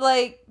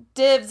 like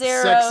div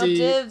zero, sexy.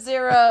 Div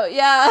zero,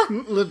 yeah.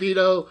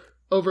 Libido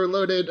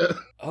overloaded.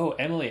 Oh,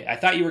 Emily, I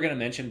thought you were going to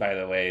mention, by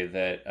the way,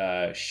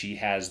 that she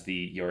has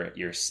your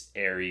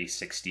airy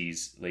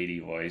 60s lady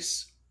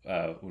voice,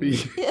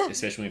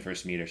 especially when we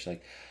first meet her. She's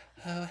like,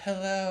 oh,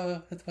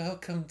 hello,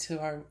 welcome to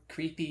our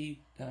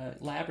creepy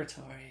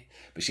laboratory.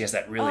 But she has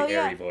that really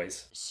airy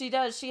voice. She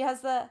does. She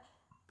has the,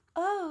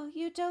 oh,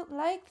 you don't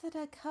like that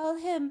I call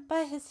him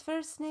by his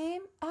first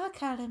name? I'll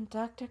call him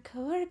Dr.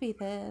 Corby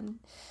then.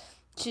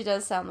 She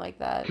does sound like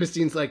that.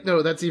 Christine's like,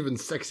 no, that's even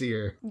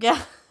sexier.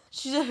 Yeah.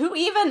 She's like, who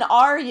even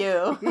are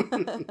you?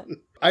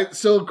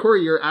 So,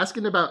 Corey, you're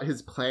asking about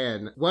his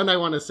plan. One, I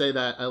want to say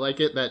that I like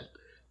it that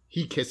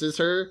he kisses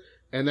her,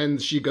 and then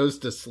she goes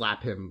to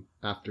slap him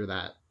after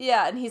that.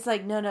 Yeah, and he's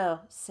like,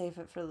 no, save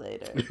it for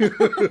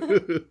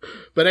later.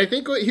 But I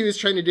think what he was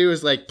trying to do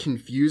is, like,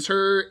 confuse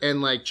her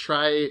and, like,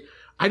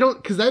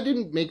 because that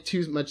didn't make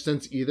too much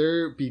sense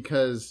either,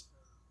 because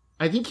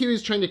I think he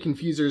was trying to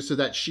confuse her so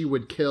that she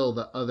would kill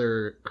the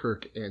other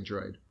Kirk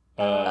android.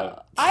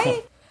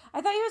 I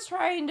thought he was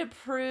trying to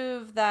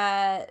prove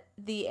that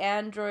the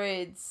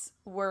androids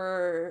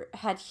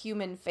had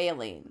human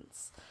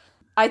failings.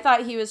 I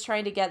thought he was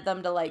trying to get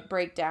them to, like,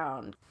 break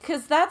down.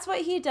 Because that's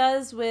what he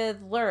does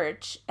with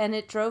Lurch, and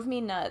it drove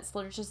me nuts.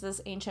 Lurch is this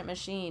ancient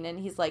machine, and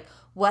he's like,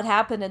 what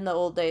happened in the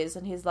old days?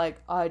 And he's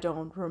like, I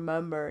don't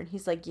remember. And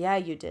he's like, yeah,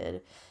 you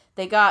did.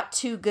 They got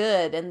too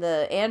good, and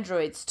the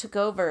androids took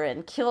over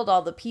and killed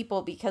all the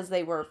people because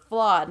they were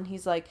flawed. And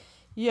he's like...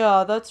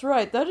 yeah, that's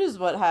right. That is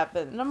what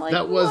happened. And I'm like,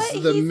 that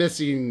was the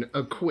missing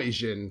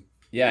equation.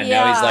 Yeah,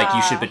 now he's like,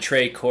 you should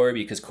betray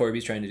Corby because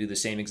Corby's trying to do the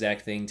same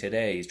exact thing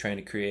today. He's trying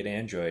to create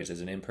androids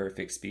as an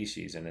imperfect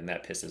species, and then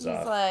that pisses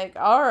off. He's like,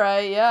 all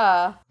right,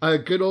 yeah.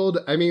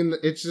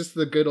 It's just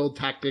the good old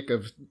tactic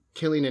of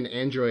killing an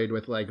android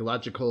with, like,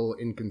 logical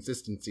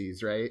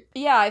inconsistencies, right?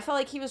 Yeah, I felt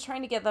like he was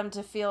trying to get them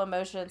to feel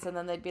emotions, and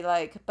then they'd be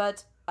like,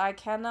 but I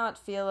cannot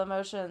feel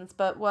emotions,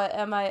 but what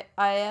am I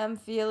am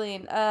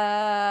feeling,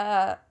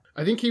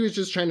 I think he was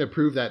just trying to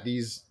prove that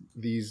these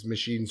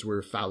machines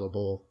were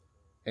fallible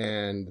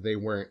and they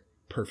weren't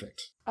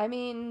perfect. I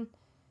mean,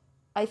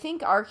 I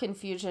think our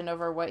confusion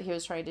over what he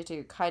was trying to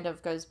do kind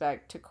of goes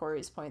back to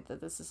Corey's point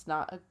that this is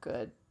not a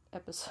good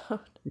episode.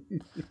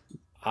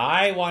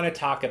 I want to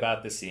talk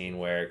about the scene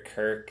where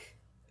Kirk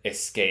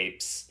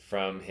escapes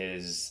from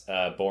his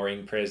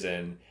boring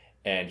prison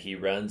and he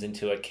runs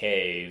into a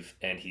cave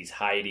and he's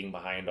hiding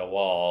behind a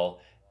wall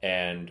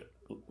and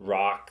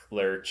Rock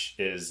Lurch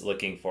is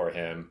looking for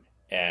him.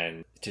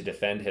 And to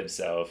defend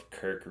himself,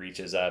 Kirk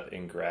reaches up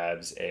and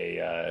grabs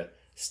a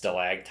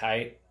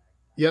stalactite.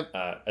 Yep.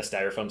 A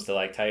styrofoam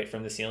stalactite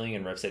from the ceiling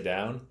and rips it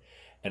down.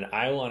 And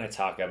I want to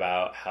talk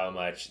about how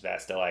much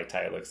that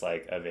stalactite looks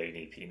like a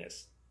veiny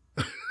penis.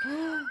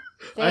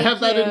 I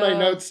have that in my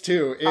notes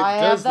too. It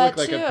does look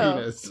like a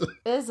penis. It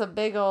is a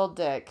big old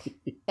dick.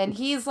 And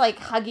he's like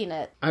hugging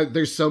it.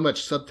 There's so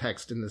much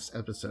subtext in this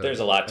episode. There's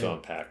a lot to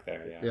unpack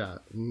there, yeah. Yeah.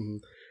 Mm-hmm.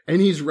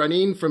 And he's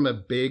running from a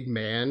big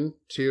man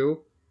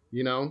too,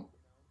 you know?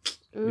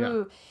 Ooh.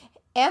 Yeah.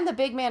 And the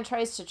big man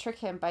tries to trick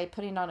him by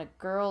putting on a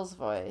girl's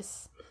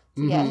voice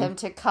to get him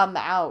to come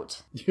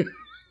out.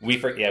 We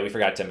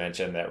forgot to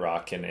mention that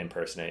Rock can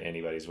impersonate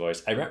anybody's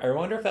voice. I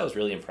wonder if that was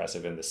really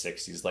impressive in the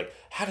 60s. Like,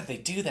 how did they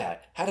do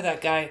that? How did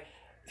that guy...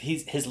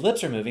 His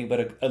lips are moving,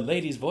 but a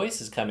lady's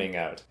voice is coming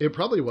out. It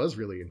probably was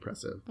really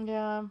impressive.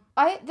 Yeah.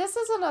 This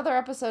is another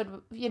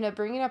episode,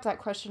 bringing up that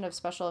question of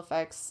special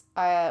effects.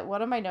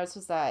 One of my notes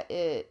was that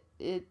it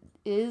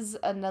is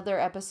another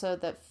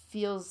episode that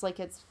feels like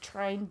it's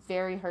trying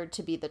very hard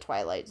to be the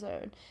Twilight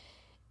Zone.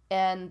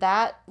 And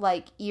that,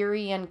 like,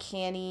 eerie,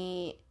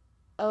 uncanny...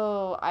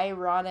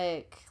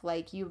 ironic,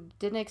 like, you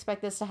didn't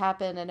expect this to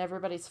happen and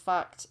everybody's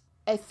fucked.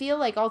 I feel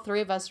like all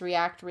three of us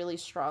react really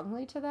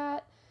strongly to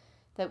that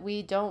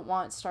we don't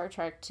want Star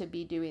Trek to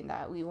be doing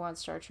that. We want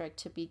Star Trek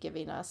to be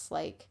giving us,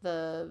 like,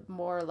 the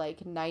more,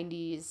 like,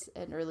 90s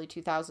and early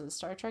 2000s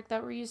Star Trek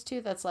that we're used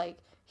to, that's like,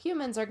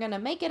 humans are gonna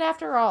make it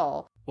after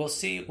all. Well,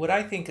 see, what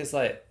I think is,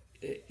 like,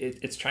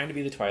 it's trying to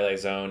be the Twilight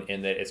Zone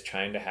in that it's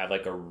trying to have,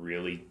 like, a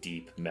really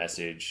deep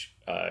message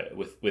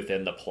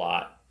within the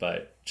plot,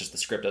 but just the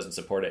script doesn't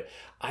support it.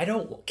 I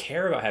don't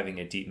care about having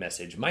a deep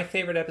message. My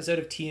favorite episode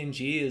of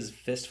TNG is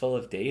Fistful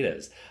of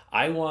Datas.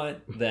 I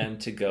want them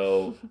to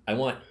go... I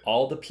want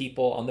all the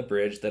people on the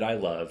bridge that I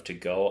love to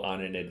go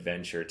on an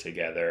adventure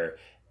together,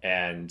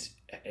 and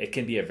it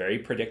can be a very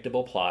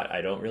predictable plot.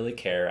 I don't really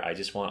care. I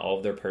just want all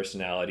of their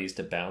personalities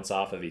to bounce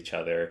off of each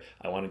other.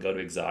 I want to go to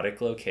exotic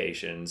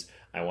locations.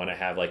 I want to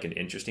have, like, an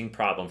interesting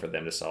problem for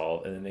them to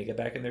solve, and then they get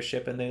back in their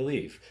ship and they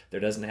leave. There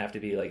doesn't have to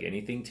be, like,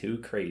 anything too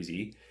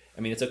crazy. I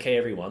mean, it's okay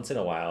every once in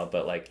a while,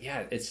 but, like,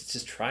 yeah, it's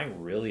just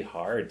trying really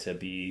hard to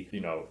be,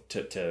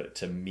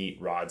 to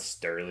meet Rod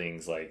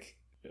Serling's, like,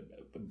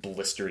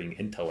 blistering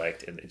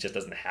intellect, and it just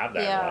doesn't have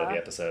that in a lot of the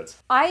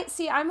episodes.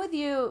 I'm with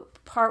you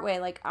partway.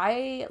 Like,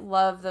 I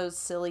love those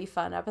silly,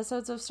 fun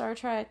episodes of Star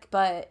Trek,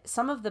 but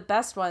some of the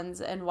best ones,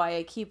 and why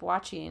I keep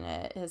watching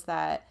it, is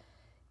that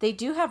they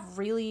do have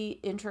really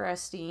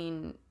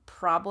interesting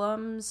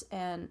problems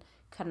and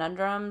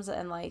conundrums,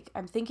 and, like,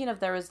 I'm thinking of,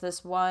 there was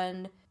this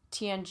one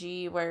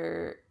TNG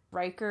where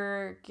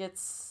Riker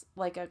gets,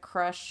 like, a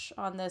crush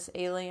on this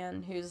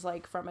alien who's,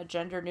 like, from a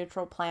gender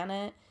neutral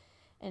planet,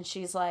 and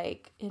she's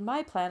like, in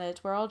my planet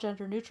we're all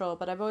gender neutral,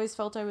 but I've always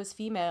felt I was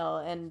female,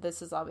 and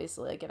this is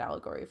obviously, like, an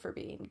allegory for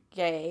being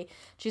gay.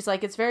 She's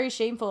like, it's very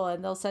shameful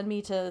and they'll send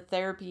me to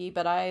therapy,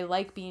 but I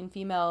like being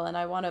female and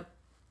I want to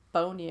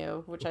bone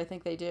you, which I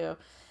think they do.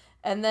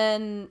 And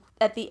then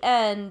at the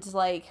end,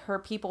 like, her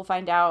people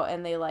find out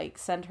and they, like,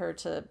 send her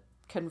to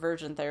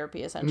conversion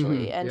therapy,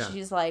 essentially. And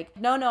she's like,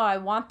 no, I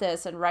want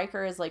this. And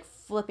Riker is, like,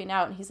 flipping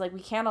out, and he's like, we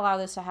can't allow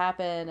this to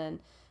happen. And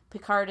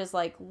Picard is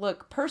like,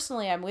 look,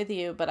 personally I'm with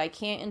you, but I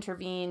can't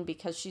intervene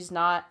because she's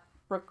not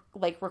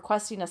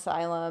requesting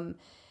asylum.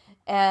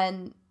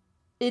 And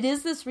it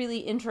is this really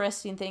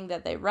interesting thing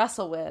that they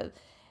wrestle with.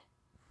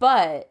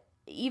 But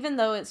even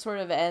though it sort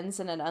of ends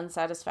in an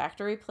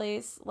unsatisfactory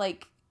place,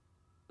 like,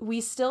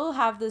 we still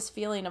have this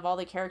feeling of all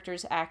the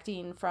characters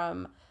acting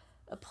from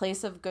a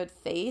place of good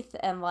faith,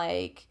 and,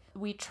 like,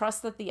 we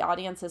trust that the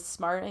audience is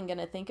smart and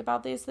gonna think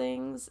about these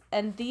things.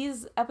 And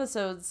these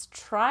episodes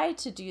try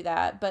to do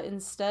that, but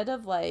instead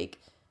of, like,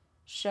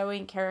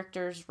 showing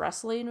characters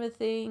wrestling with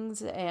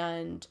things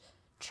and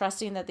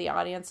trusting that the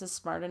audience is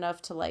smart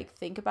enough to, like,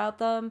 think about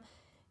them,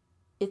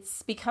 it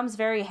becomes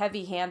very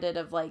heavy-handed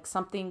of, like,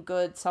 something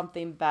good,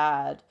 something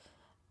bad,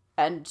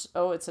 and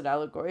it's an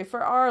allegory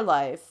for our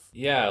life.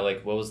 Yeah,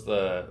 like, what was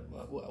the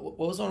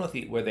one with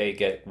where they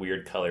get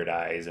weird colored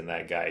eyes and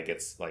that guy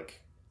gets,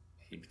 like,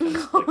 He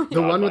becomes like,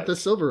 The one with godlike. the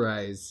silver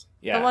eyes.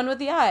 Yeah. The one with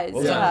the eyes.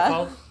 What was that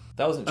called?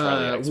 That wasn't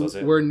Charlie X, was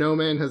it? Where no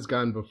man has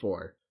gone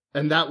before.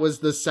 And that was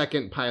the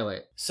second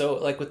pilot. So,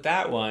 like, with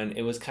that one,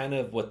 it was kind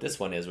of what this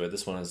one is, where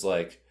this one is,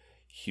 like,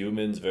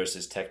 humans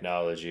versus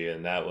technology,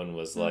 and that one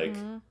was, like,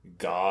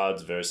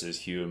 gods versus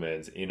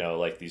humans. You know,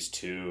 like, these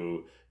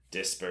two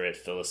disparate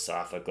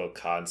philosophical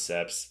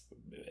concepts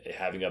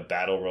having a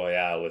battle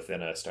royale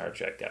within a Star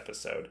Trek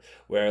episode.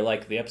 Where,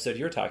 like, the episode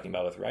you're talking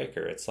about with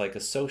Riker, it's, like,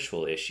 a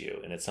social issue,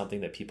 and it's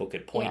something that people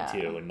could point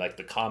to, and, like,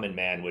 the common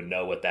man would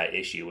know what that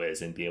issue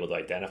is and be able to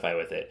identify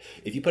with it.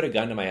 If you put a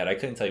gun to my head, I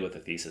couldn't tell you what the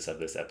thesis of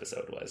this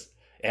episode was.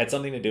 It had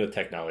something to do with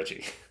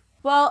technology.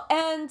 Well,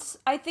 and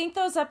I think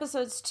those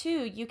episodes,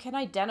 too, you can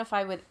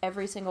identify with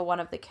every single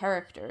one of the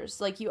characters.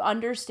 Like, you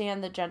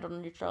understand the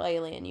gender-neutral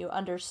alien. You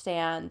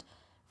understand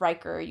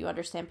Riker. You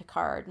understand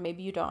Picard.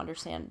 Maybe you don't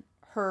understand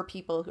her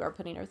people who are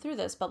putting her through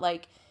this. But,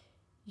 like,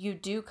 you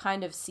do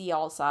kind of see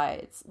all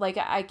sides. Like,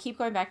 I keep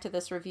going back to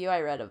this review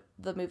I read of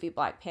the movie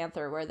Black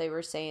Panther where they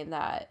were saying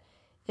that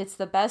it's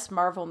the best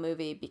Marvel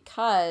movie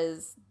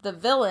because the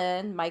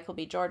villain, Michael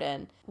B.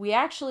 Jordan, we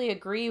actually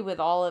agree with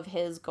all of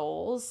his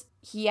goals.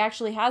 He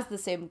actually has the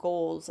same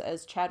goals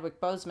as Chadwick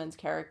Boseman's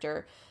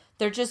character.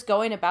 They're just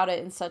going about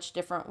it in such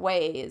different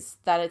ways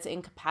that it's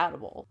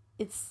incompatible.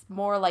 It's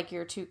more like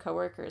your two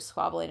coworkers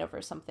squabbling over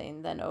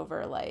something than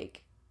over,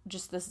 like,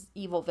 just this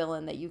evil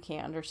villain that you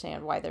can't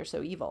understand why they're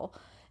so evil.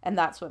 And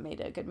that's what made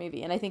it a good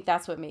movie. And I think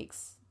that's what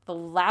makes the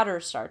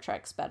latter Star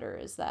Treks better,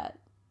 is that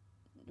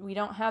we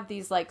don't have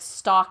these, like,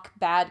 stock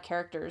bad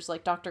characters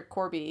like Dr.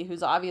 Corby,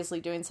 who's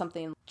obviously doing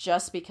something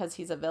just because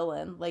he's a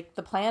villain. Like,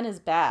 the plan is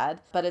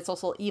bad, but it's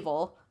also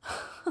evil.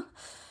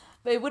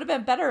 But it would have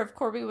been better if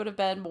Corby would have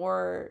been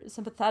more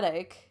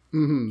sympathetic.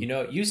 Mm-hmm. You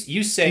know,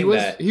 you saying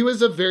that... He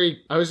was a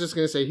very... I was just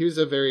going to say, he was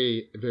a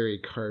very, very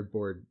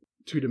cardboard,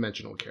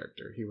 two-dimensional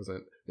character. He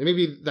wasn't... And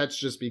maybe that's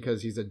just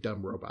because he's a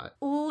dumb robot.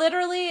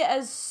 Literally,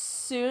 as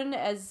soon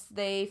as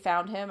they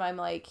found him, I'm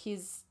like,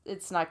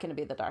 it's not going to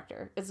be the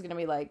Doctor. It's going to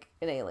be like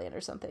an alien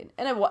or something.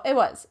 And it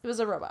was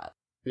a robot.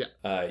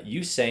 Yeah.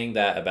 You saying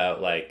that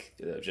about, like,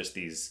 just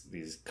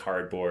these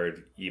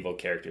cardboard evil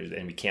characters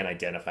and we can't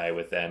identify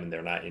with them and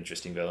they're not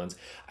interesting villains.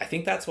 I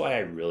think that's why I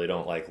really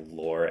don't like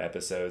lore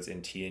episodes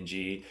in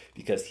TNG,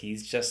 because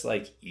he's just,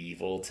 like,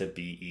 evil to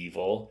be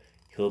evil.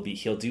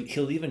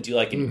 He'll even do,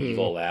 like, an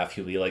evil laugh.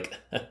 He'll be like,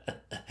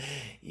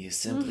 you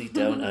simply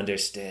don't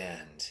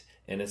understand.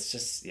 And it's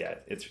just, yeah,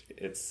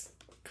 it's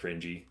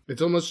cringy.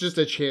 It's almost just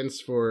a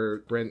chance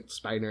for Brent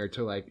Spiner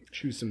to, like,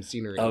 choose some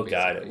scenery. Oh,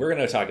 basically. God. We're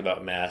going to talk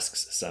about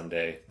masks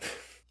someday.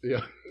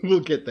 Yeah, we'll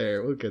get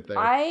there.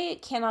 I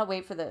cannot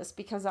wait for this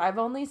because I've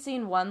only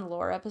seen one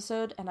lore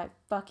episode and I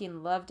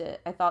fucking loved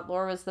it. I thought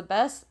lore was the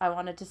best. I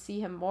wanted to see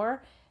him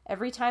more.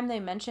 Every time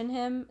they mention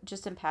him,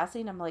 just in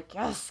passing, I'm like,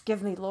 yes,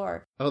 give me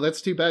lore. Oh, that's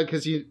too bad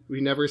because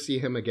we never see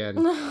him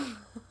again.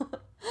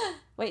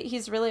 Wait,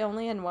 he's really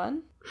only in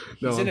one?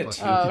 He's in a fucking-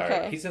 two-part.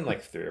 okay. He's in,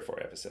 like, 3 or 4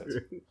 episodes.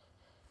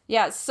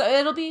 Yeah, so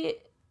it'll be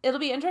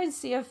interesting to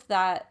see if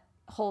that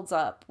holds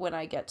up when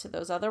I get to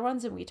those other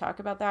ones and we talk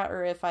about that,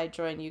 or if I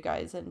join you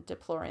guys in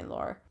deploring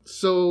lore.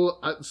 So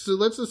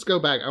let's just go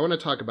back. I want to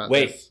talk about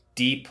Wait, this.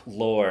 Deep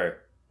Lore.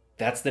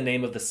 That's the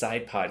name of the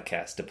side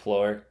podcast.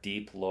 Deplore,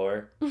 Deep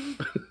Lore.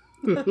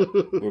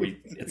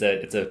 It's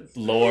a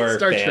lore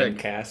Star fan Trek.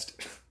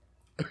 cast.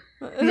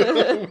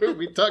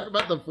 We talk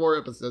about the 4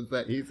 episodes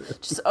that he's in.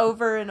 Just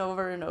over and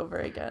over and over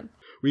again.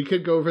 We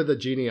could go over the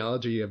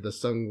genealogy of the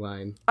Sung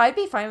line. I'd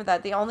be fine with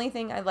that. The only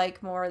thing I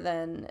like more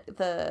than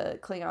the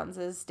Klingons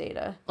is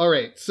Data. All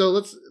right, so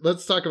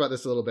let's talk about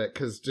this a little bit,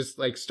 because just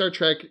like Star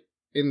Trek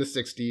in the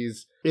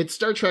 60s, it's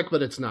Star Trek,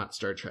 but it's not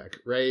Star Trek,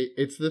 right?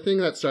 It's the thing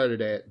that started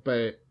it,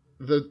 but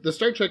the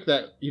Star Trek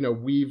that, you know,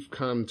 we've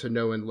come to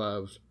know and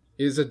love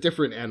is a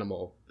different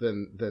animal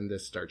than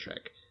this Star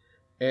Trek.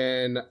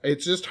 And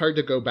it's just hard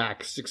to go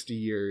back 60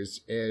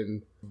 years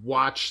and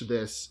watch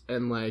this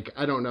and, like,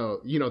 I don't know,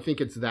 you know,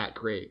 think it's that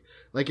great.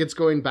 Like, it's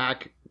going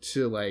back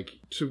to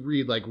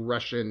read, like,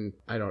 Russian,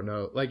 I don't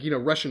know, like, you know,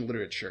 Russian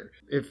literature.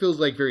 It feels,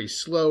 like, very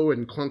slow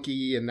and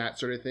clunky and that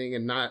sort of thing,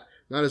 and not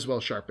as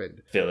well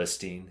sharpened.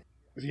 Philistine.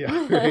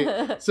 Yeah,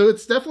 right. So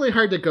it's definitely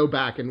hard to go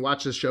back and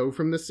watch a show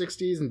from the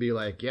 60s and be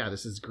like, yeah,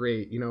 this is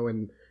great, you know,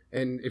 and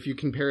if you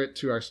compare it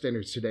to our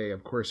standards today,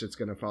 of course it's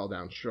going to fall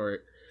down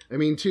short. I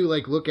mean, too,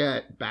 like, look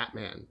at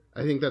Batman.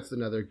 I think that's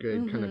another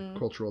good kind of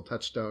cultural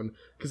touchstone,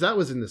 because that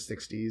was in the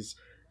 60s,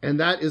 and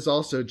that is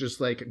also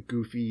just, like,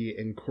 goofy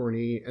and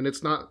corny, and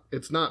it's not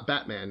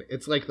Batman.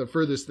 It's, like, the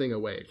furthest thing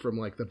away from,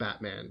 like, the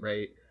Batman,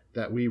 right,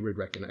 that we would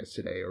recognize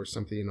today, or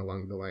something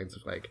along the lines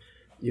of, like,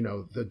 you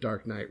know, The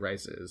Dark Knight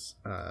Rises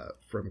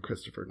from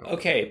Christopher Nolan.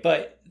 Okay,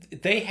 but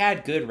they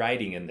had good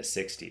writing in the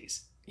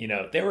 60s. You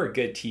know, there were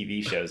good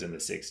TV shows in the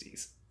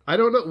 60s. I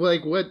don't know,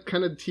 like, what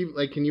kind of TV,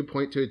 like, can you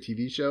point to a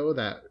TV show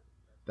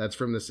that's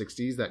from the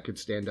 60s that could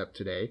stand up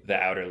today? The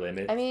Outer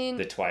Limits. I mean,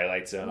 The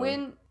Twilight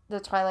Zone. The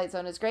Twilight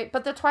Zone is great,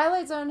 but the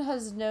Twilight Zone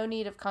has no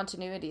need of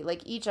continuity.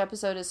 Like, each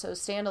episode is so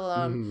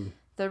standalone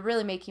they're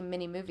really making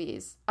mini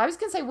movies. I was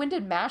going to say, when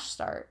did MASH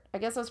start? I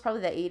guess that was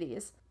probably the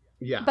 80s.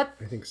 Yeah, but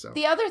I think so.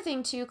 The other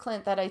thing too,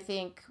 Clint, that I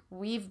think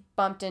we've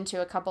bumped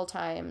into a couple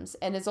times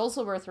and is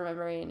also worth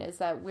remembering is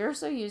that we're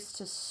so used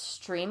to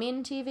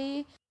streaming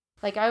TV.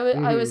 Like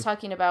I was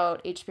talking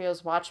about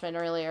HBO's Watchmen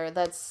earlier.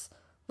 That's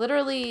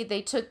literally,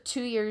 they took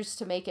 2 years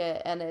to make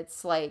it and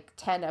it's like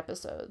 10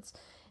 episodes.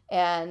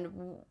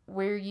 And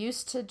we're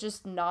used to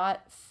just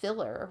not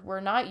filler.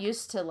 We're not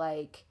used to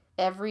like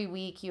every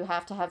week you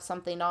have to have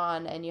something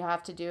on and you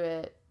have to do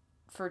it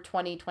for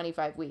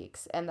 25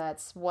 weeks, and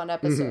that's one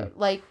episode,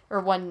 or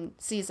one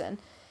season.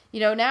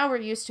 Now we're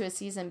used to a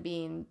season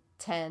being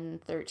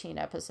 10, 13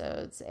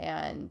 episodes,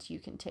 and you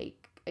can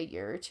take a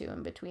year or two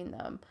in between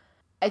them.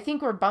 I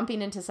think we're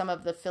bumping into some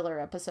of the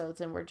filler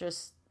episodes, and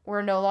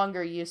we're no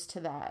longer used to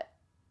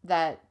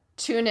that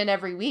tune in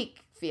every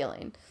week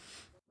feeling.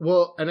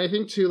 Well, and I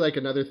think too, like,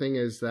 another thing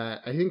is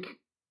that I think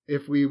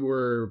if we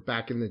were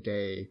back in the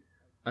day,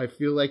 I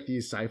feel like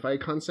these sci-fi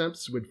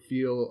concepts would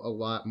feel a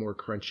lot more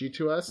crunchy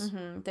to us.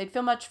 They'd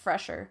feel much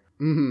fresher.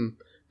 And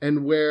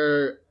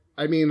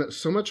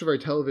so much of our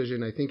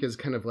television, I think, is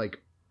kind of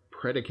like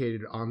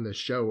predicated on the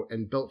show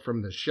and built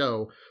from the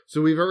show.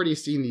 So we've already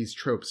seen these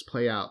tropes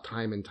play out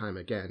time and time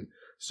again.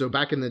 So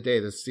back in the day,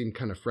 this seemed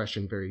kind of fresh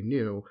and very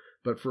new.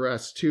 But for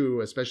us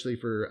too, especially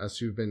for us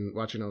who've been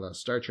watching all that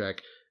Star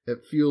Trek,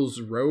 it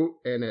feels rote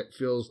and it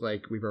feels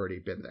like we've already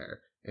been there.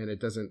 And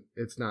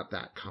it's not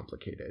that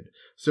complicated.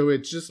 So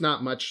it's just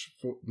not much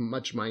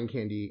mind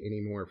candy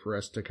anymore for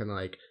us to kind of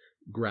like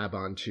grab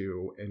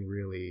onto and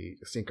really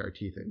sink our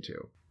teeth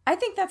into. I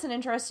think that's an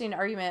interesting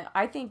argument.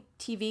 I think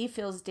TV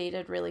feels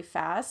dated really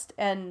fast,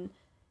 and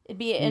it'd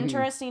be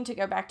interesting to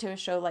go back to a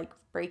show like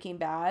Breaking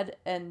Bad,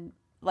 and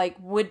like,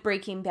 would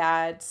Breaking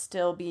Bad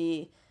still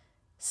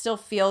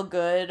feel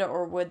good,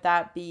 or would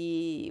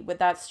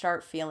that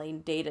start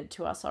feeling dated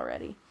to us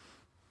already?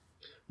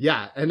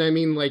 Yeah, and I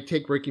mean, like,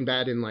 take Breaking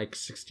Bad in like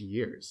 60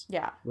 years.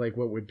 Yeah. Like,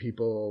 what would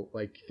people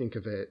like think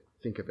of it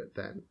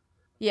then?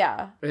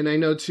 Yeah. And I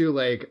know too,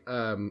 like,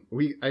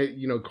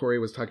 Corey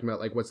was talking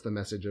about like, what's the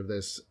message of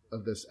this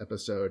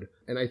episode?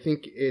 And I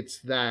think it's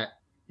that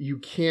you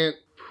can't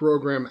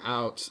program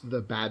out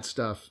the bad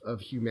stuff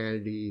of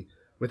humanity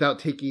without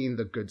taking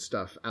the good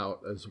stuff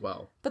out as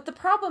well. But the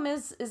problem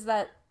is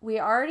that we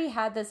already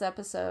had this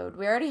episode.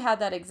 We already had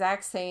that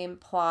exact same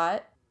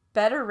plot,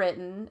 better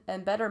written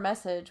and better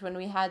message, when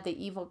we had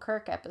the Evil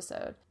Kirk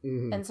episode.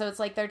 And so it's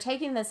like they're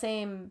taking the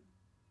same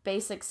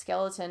basic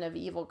skeleton of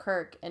Evil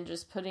Kirk and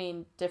just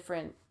putting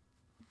different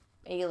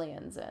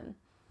aliens in.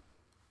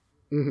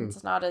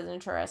 It's not as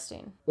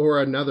interesting. Or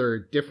another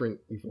different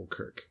Evil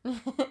Kirk.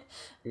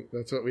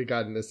 That's what we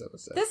got in this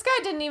episode. This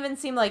guy didn't even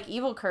seem like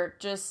Evil Kirk,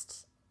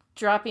 just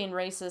dropping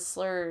racist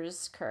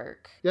slurs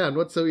Kirk. Yeah, and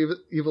what's so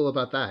evil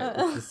about that?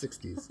 It's the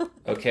 60s.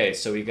 Okay,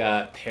 so we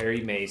got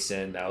Perry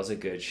Mason. That was a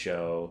good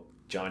show.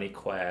 Johnny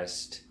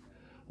Quest.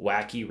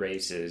 Wacky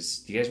Races.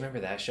 Do you guys remember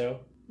that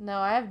show? No,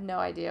 I have no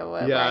idea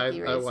what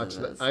Wacky Races I watched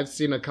is. I've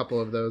seen a couple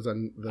of those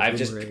on the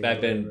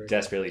I've been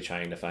desperately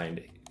trying to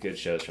find good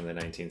shows from the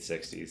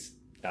 1960s.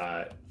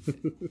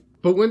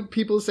 But when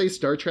people say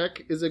Star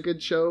Trek is a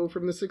good show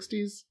from the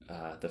 60s?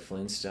 The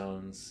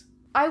Flintstones.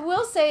 I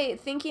will say,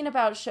 thinking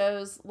about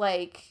shows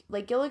like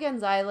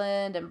Gilligan's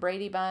Island and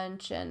Brady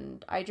Bunch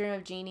and I Dream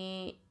of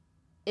Jeannie,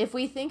 if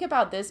we think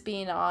about this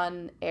being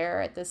on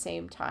air at the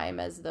same time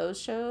as those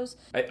shows...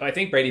 I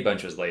think Brady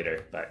Bunch was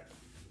later, but...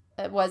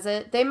 Was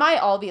it? They might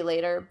all be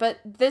later, but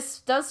this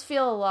does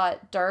feel a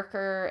lot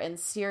darker and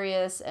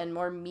serious and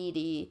more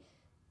meaty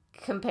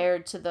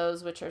compared to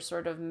those which are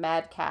sort of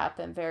madcap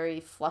and very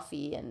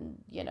fluffy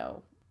and,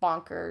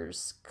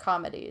 bonkers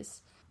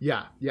comedies.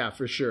 Yeah,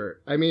 for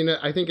sure. I mean,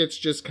 I think it's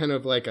just kind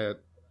of like I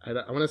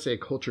want to say a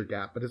culture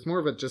gap, but it's more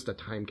of just a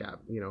time gap,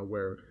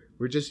 where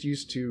we're just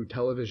used to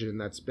television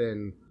that's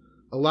been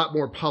a lot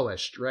more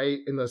polished, right?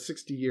 In the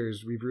 60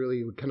 years, we've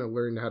really kind of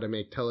learned how to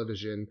make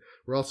television.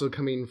 We're also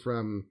coming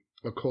from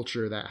a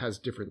culture that has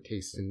different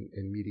tastes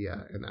in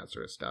media and that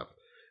sort of stuff.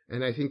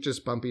 And I think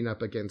just bumping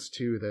up against,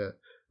 too,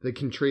 the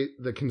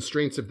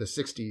constraints of the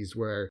 60s,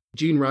 where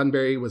Gene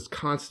Roddenberry was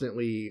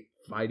constantly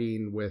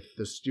fighting with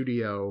the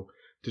studio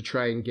to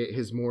try and get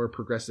his more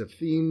progressive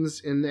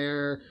themes in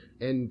there,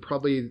 and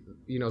probably,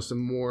 some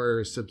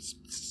more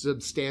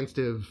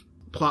substantive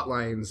plot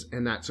lines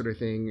and that sort of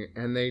thing.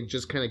 And they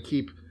just kind of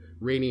keep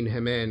reining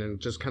him in and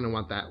just kind of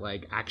want that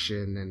like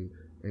action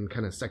and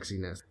kind of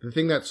sexiness. The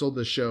thing that sold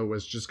the show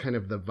was just kind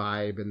of the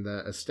vibe and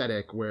the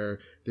aesthetic, where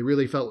they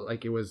really felt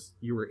like you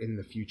were in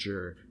the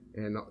future,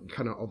 and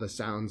kind of all the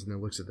sounds and the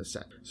looks of the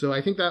set. So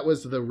I think that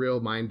was the real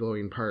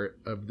mind-blowing part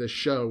of this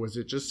show, was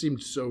it just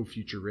seemed so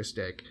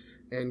futuristic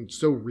and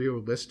so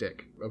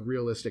realistic, a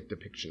realistic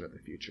depiction of the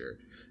future.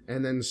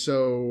 And then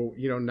so,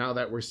 now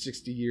that we're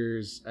 60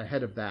 years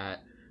ahead of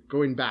that,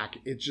 going back,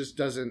 that just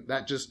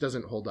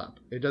doesn't hold up.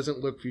 It doesn't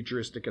look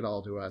futuristic at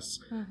all to us.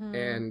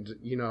 And,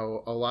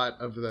 a lot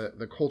of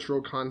the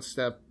cultural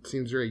concept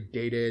seems very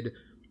dated,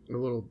 a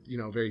little,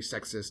 very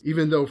sexist,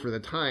 even though for the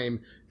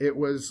time it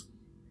was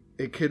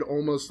it could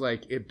almost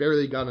like it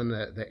barely got in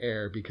the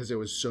air because it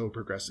was so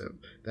progressive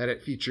that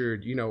it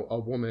featured, you know, a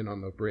woman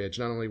on the bridge,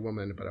 not only a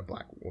woman, but a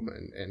black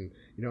woman, and,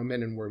 you know,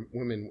 men and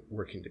women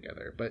working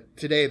together. But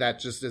today that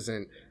just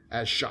isn't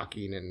as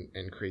shocking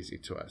and crazy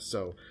to us.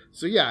 So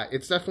yeah,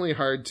 it's definitely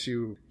hard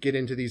to get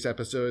into these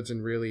episodes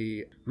and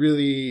really,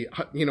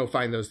 you know,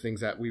 find those things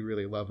that we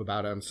really love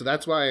about them. So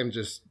that's why I'm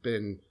just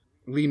been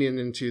leaning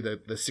into the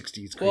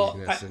 60s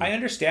craziness. Well, I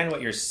understand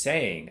what you're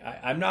saying.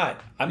 I'm not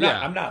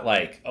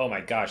like, oh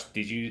my gosh,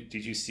 did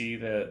you see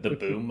the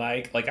boom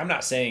mic? Like, I'm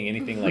not saying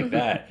anything like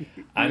that.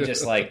 I'm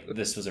just like,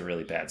 this was a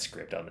really bad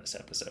script on this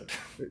episode.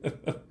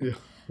 Yeah.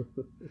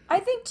 I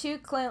think too,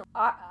 Clint,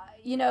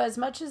 you know, as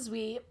much as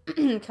we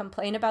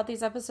complain about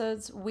these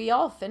episodes, we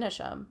all finish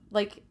them.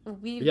 Like,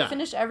 we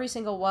finish every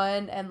single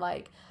one, and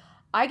like,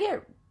 I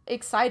get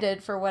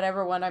excited for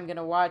whatever one I'm going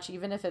to watch,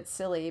 even if it's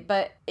silly.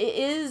 But it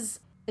is,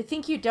 I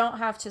think you don't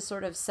have to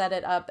sort of set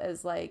it up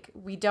as like,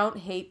 we don't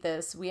hate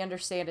this, we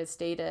understand it's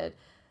dated.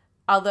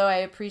 Although I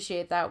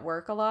appreciate that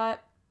work a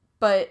lot.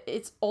 But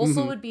it's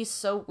also would be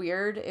so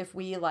weird if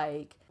we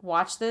like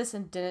watched this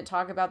and didn't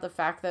talk about the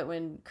fact that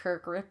when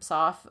Kirk rips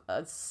off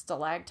a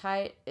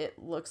stalactite,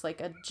 it looks like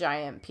a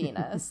giant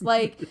penis.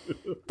 Like,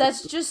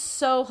 that's just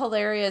so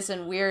hilarious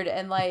and weird.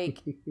 And like,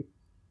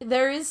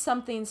 there is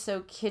something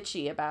so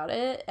kitschy about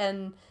it.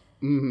 And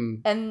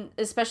and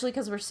especially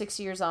because we're 6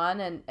 years on,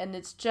 and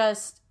it's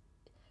just,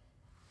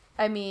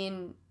 I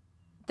mean,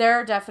 there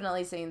are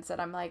definitely scenes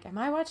that I'm like, am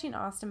I watching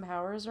Austin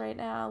Powers right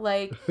now?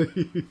 Like,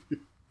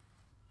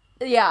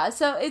 yeah,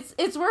 so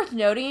it's worth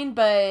noting,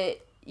 but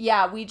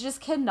yeah, we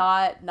just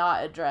cannot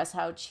not address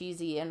how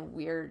cheesy and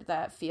weird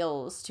that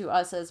feels to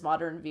us as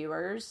modern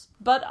viewers.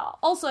 But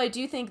also, I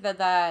do think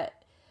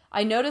that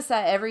I notice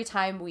that every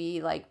time we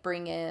like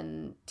bring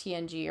in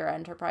TNG or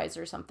Enterprise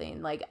or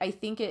something, like, I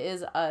think it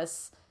is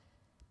us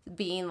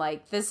being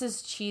like, this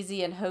is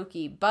cheesy and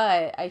hokey,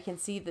 but I can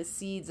see the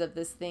seeds of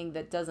this thing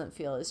that doesn't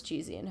feel as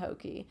cheesy and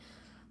hokey.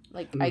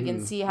 Like, I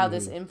can see how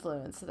this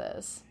influenced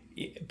this.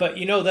 But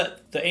you know,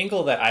 that the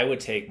angle that I would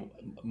take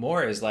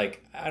more is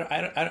like,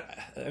 I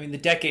mean, the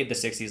decade, the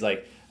 60s,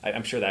 like,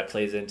 I'm sure that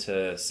plays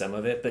into some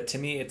of it, but to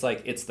me, it's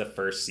like, it's the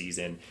first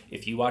season.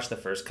 If you watch the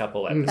first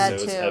couple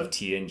episodes of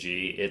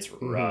TNG, it's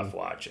rough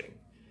watching.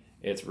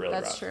 It's really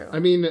rough. That's true. I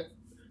mean,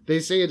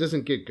 they say it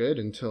doesn't get good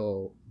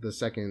until the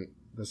second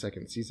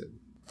season.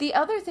 The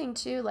other thing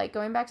too, like,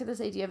 going back to this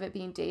idea of it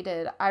being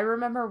dated, I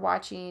remember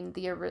watching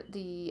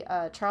the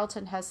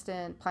Charlton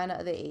Heston Planet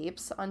of the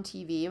Apes on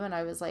TV when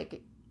I was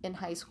like in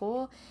high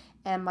school,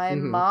 and my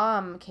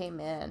mom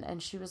came in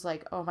and she was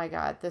like, oh my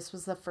god, this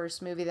was the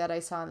first movie that I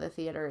saw in the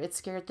theater. It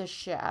scared the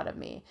shit out of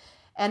me.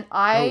 And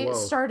I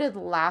started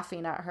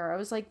laughing at her. I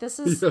was like, this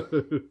is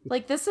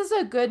like, this is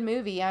a good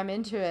movie, I'm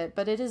into it,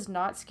 but it is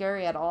not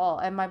scary at all.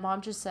 And my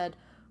mom just said,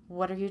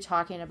 what are you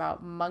talking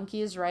about?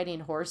 Monkeys riding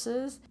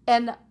horses?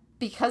 And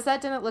because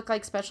that didn't look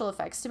like special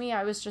effects to me,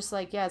 I was just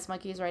like, yeah, it's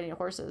monkeys riding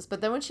horses.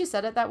 But then when she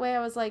said it that way, I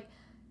was like,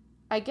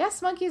 I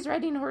guess monkeys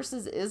riding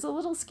horses is a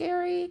little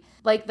scary.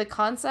 Like, the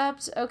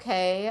concept,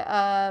 okay.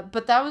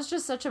 But that was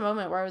just such a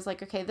moment where I was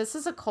like, okay, this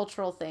is a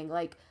cultural thing.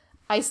 Like,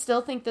 I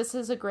still think this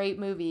is a great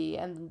movie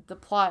and the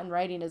plot and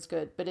writing is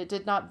good, but it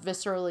did not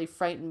viscerally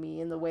frighten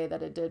me in the way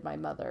that it did my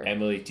mother.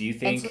 Emily, do you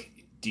think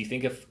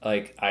if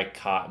like I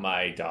caught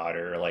my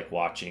daughter like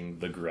watching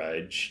The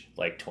Grudge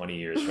like 20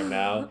 years from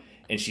now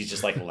and she's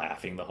just like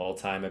laughing the whole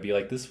time, I'd be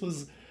like,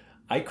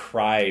 I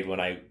cried when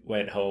I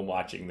went home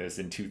watching this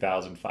in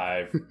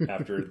 2005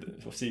 after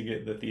seeing it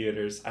in the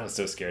theaters. I was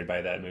so scared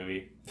by that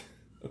movie.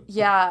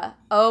 Yeah.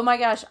 Oh my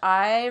gosh.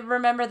 I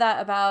remember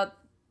that about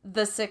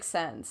The Sixth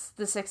Sense.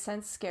 The Sixth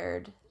Sense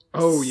scared.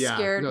 Oh yeah.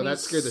 Scared no, me that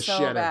scared the so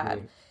shit bad. out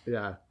of me.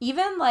 Yeah.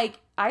 Even like,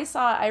 I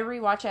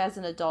rewatched it as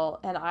an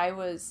adult, and I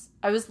was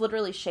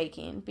literally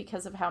shaking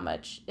because of how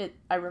much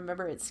I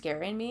remember it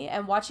scaring me.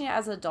 And watching it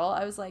as an adult,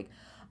 I was like,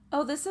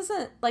 oh, this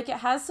isn't, like, it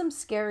has some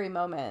scary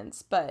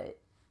moments, but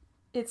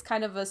it's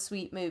kind of a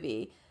sweet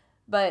movie.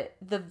 But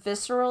the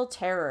visceral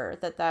terror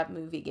that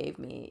movie gave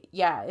me,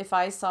 yeah, if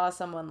I saw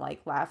someone like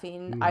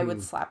laughing, I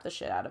would slap the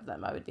shit out of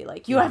them. I would be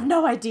like, you have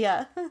no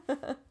idea.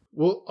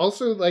 Well,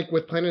 also, like,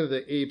 with Planet of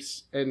the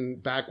Apes,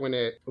 and back when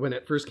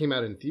it first came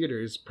out in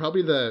theaters,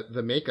 probably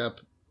the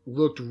makeup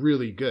looked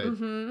really good.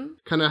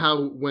 Kind of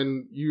how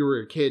when you were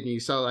a kid and you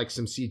saw like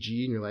some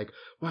CG and you're like,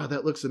 wow,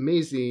 that looks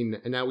amazing,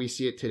 and now we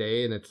see it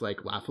today and it's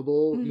like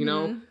laughable, you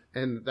know?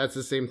 And that's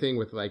the same thing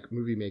with like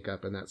movie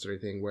makeup and that sort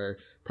of thing, where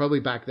probably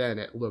back then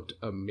it looked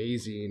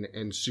amazing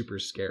and super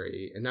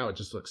scary, and now it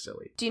just looks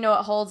silly. Do you know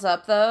what holds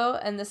up though?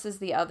 And this is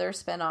the other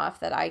spinoff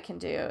that I can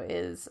do,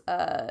 is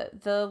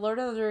the Lord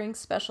of the Rings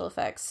special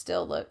effects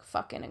still look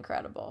fucking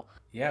incredible.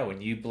 Yeah,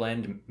 when you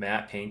blend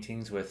matte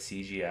paintings with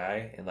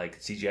CGI, and like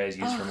CGI is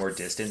used for more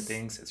distant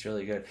things, it's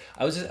really good.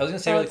 I was gonna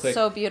say really quick.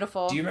 So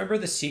beautiful. Do you remember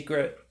the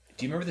Secret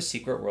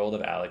World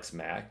of Alex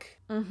Mack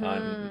on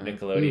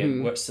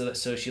Nickelodeon?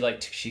 So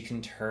she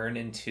can turn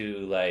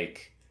into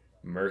like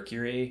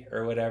mercury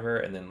or whatever,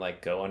 and then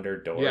like go under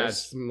doors. Yeah,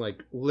 it's some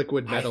like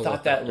liquid metal. I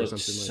thought that looked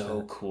like so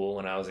that. cool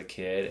when I was a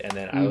kid, and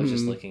then I was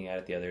just looking at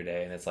it the other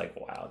day, and it's like,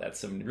 wow, that's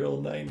some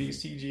real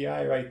 90s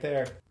CGI right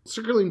there.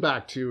 Circling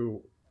back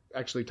to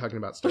actually talking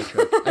about Star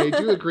Trek, I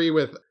do agree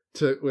with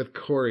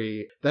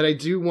Corey that I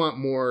do want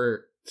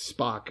more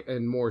Spock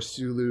and more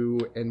Sulu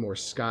and more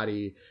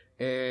Scotty,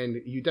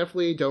 and you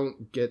definitely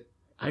don't get.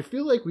 I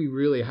feel like we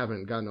really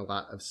haven't gotten a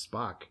lot of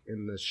Spock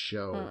in this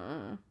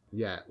show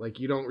yet. Like,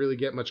 you don't really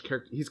get much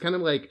character. He's kind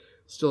of like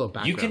still a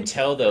background. You can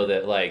tell though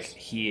that like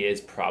he is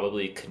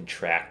probably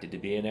contracted to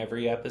be in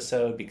every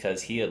episode,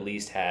 because he at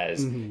least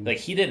has like,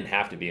 he didn't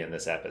have to be in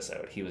this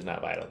episode. He was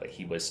not vital. Like,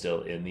 he was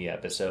still in the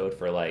episode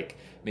for like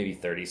maybe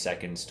 30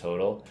 seconds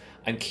total.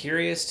 I'm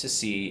curious to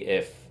see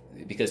if,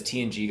 because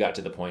TNG got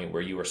to the point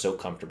where you were so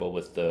comfortable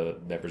with the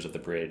members of the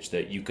bridge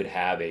that you could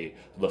have a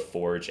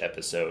LaForge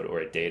episode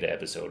or a Data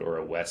episode or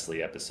a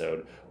Wesley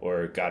episode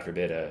or, God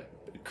forbid, a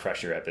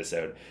Crusher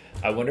episode.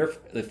 I wonder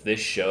if this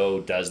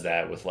show does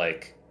that with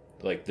like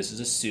this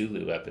is a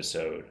Sulu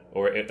episode,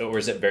 or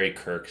is it very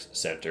Kirk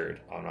centered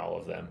on all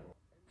of them?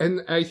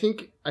 And I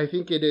think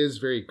it is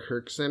very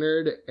Kirk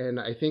centered, and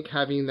I think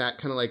having that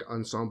kind of like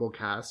ensemble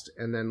cast,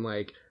 and then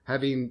like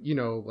having, you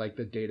know, like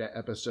the Data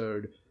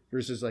episode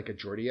versus like a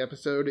Geordi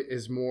episode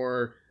is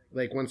more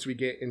like, once we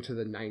get into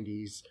the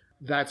 90s,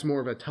 that's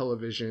more of a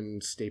television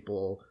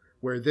staple,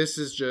 where this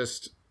is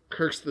just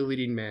Kirk's the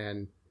leading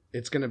man.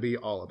 It's going to be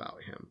all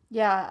about him.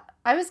 Yeah,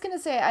 I was going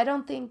to say, I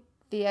don't think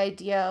the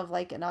idea of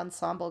like an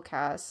ensemble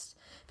cast,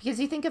 because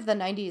you think of the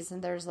 90s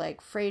and there's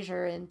like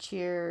Frasier and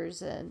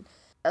Cheers and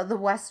The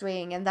West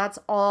Wing, and that's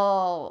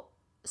all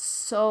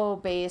so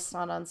based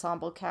on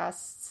ensemble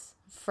casts,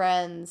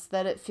 Friends,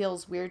 that it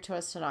feels weird to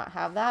us to not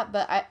have that.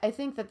 But I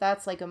think that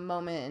that's like a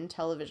moment in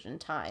television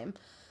time.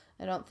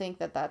 I don't think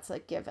that that's a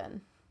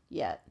given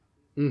yet.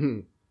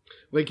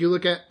 Like, you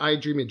look at I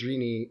Dream of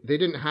Jeannie, they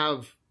didn't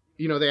have,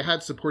 you know, they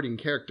had supporting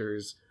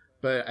characters,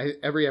 but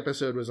every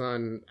episode was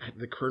on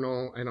the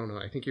colonel. I don't know.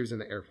 I think he was in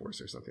the Air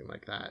Force or something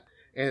like that.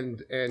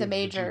 And the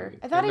major.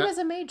 I thought he was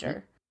a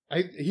major.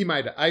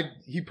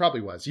 He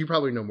probably was. You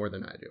probably know more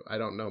than I do. I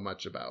don't know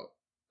much about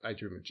I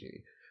Dream of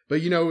Jeannie. But,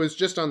 you know, it was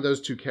just on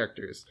those two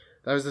characters.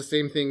 That was the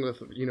same thing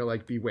with, you know,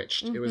 like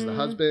Bewitched. It was the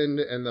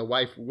husband and the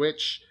wife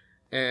witch,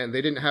 and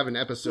they didn't have an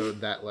episode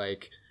that,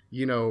 like,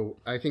 you know,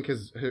 I think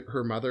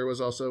her mother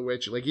was also a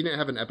witch. Like, you didn't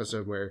have an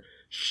episode where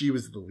she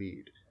was the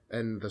lead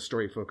and the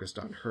story focused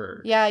on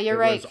her. Yeah, you're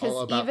right. It was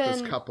all about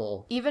this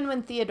couple. Even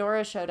when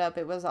Theodora showed up,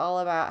 it was all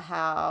about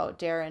how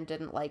Darren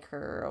didn't like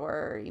her,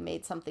 or he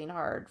made something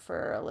hard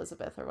for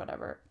Elizabeth or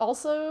whatever.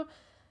 Also,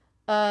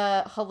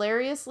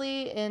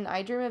 hilariously, in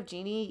I Dream of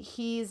Jeannie,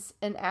 he's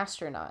an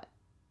astronaut.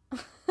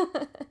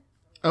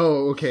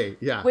 Oh, okay.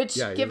 Yeah. Which,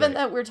 yeah, given right.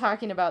 that we're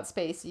talking about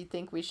space, you'd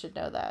think we should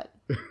know that.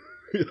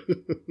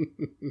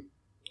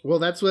 Well,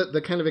 that's what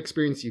the kind of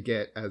experience you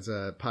get as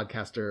a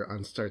podcaster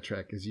on Star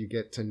Trek, is you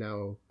get to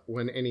know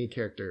when any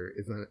character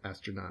is an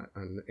astronaut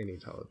on any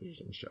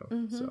television show.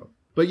 So,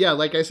 but yeah,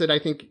 like I said, I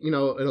think, you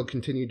know, it'll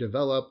continue to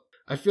develop.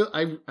 I feel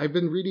I've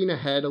been reading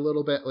ahead a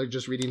little bit, like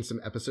just reading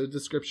some episode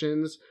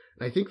descriptions.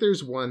 And I think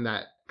there's one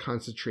that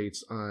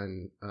concentrates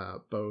on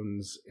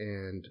Bones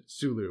and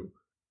Sulu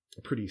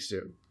pretty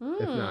soon,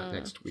 if not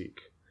next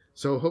week.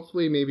 So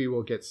hopefully maybe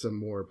we'll get some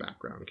more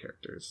background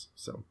characters.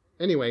 So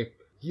anyway,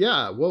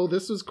 yeah, well,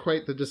 this was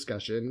quite the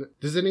discussion.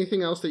 Does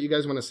anything else that you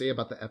guys want to say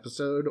about the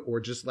episode, or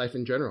just life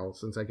in general,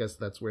 since I guess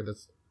that's where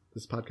this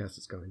podcast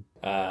is going?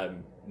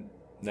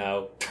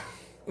 No.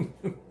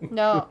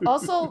 No.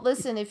 Also,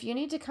 listen, if you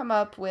need to come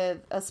up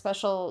with a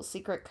special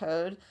secret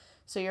code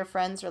so your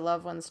friends or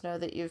loved ones know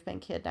that you've been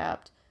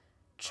kidnapped,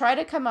 try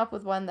to come up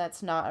with one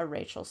that's not a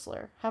racial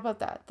slur. How about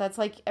that? That's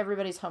like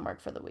everybody's homework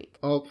for the week.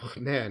 Oh,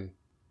 man.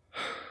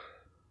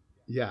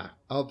 Yeah,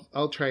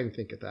 I'll try and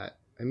think of that.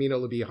 I mean,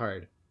 it'll be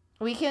hard.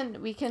 We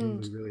can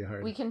really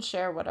hard. We can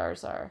share what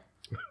ours are.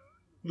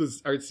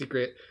 This art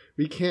secret.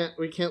 We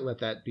can't let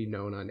that be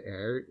known on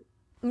air.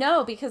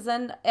 No, because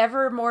then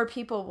ever more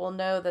people will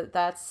know that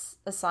that's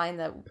a sign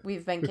that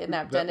we've been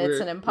kidnapped and it's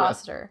an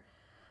imposter.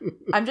 Yeah.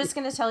 I'm just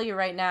going to tell you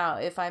right now,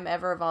 if I'm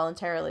ever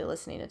voluntarily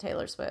listening to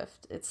Taylor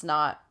Swift, it's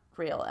not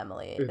real,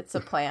 Emily. It's a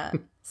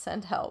plan.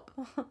 Send help.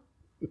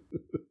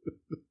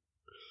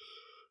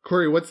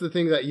 Corey, what's the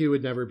thing that you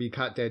would never be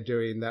caught dead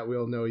doing that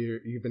we'll know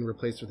you've been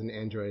replaced with an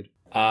android?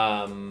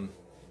 I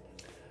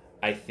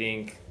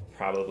think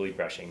probably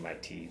brushing my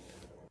teeth.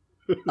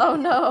 Oh,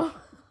 no.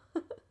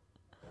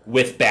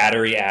 With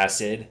battery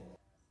acid.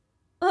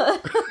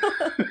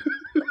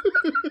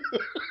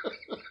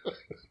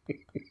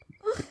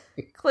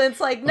 Clint's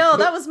like, no,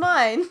 that was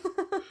mine.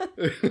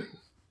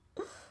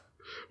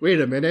 Wait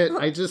a minute.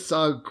 I just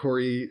saw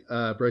Corey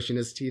brushing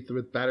his teeth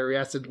with battery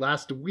acid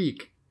last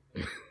week.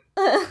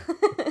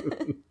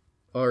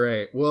 All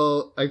right.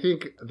 Well, I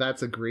think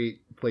that's a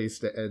great place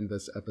to end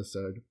this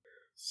episode.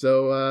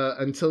 So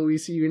until we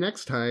see you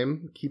next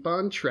time, keep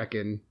on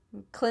trekking.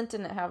 Clint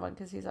didn't have one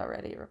because he's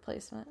already a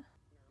replacement.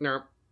 No.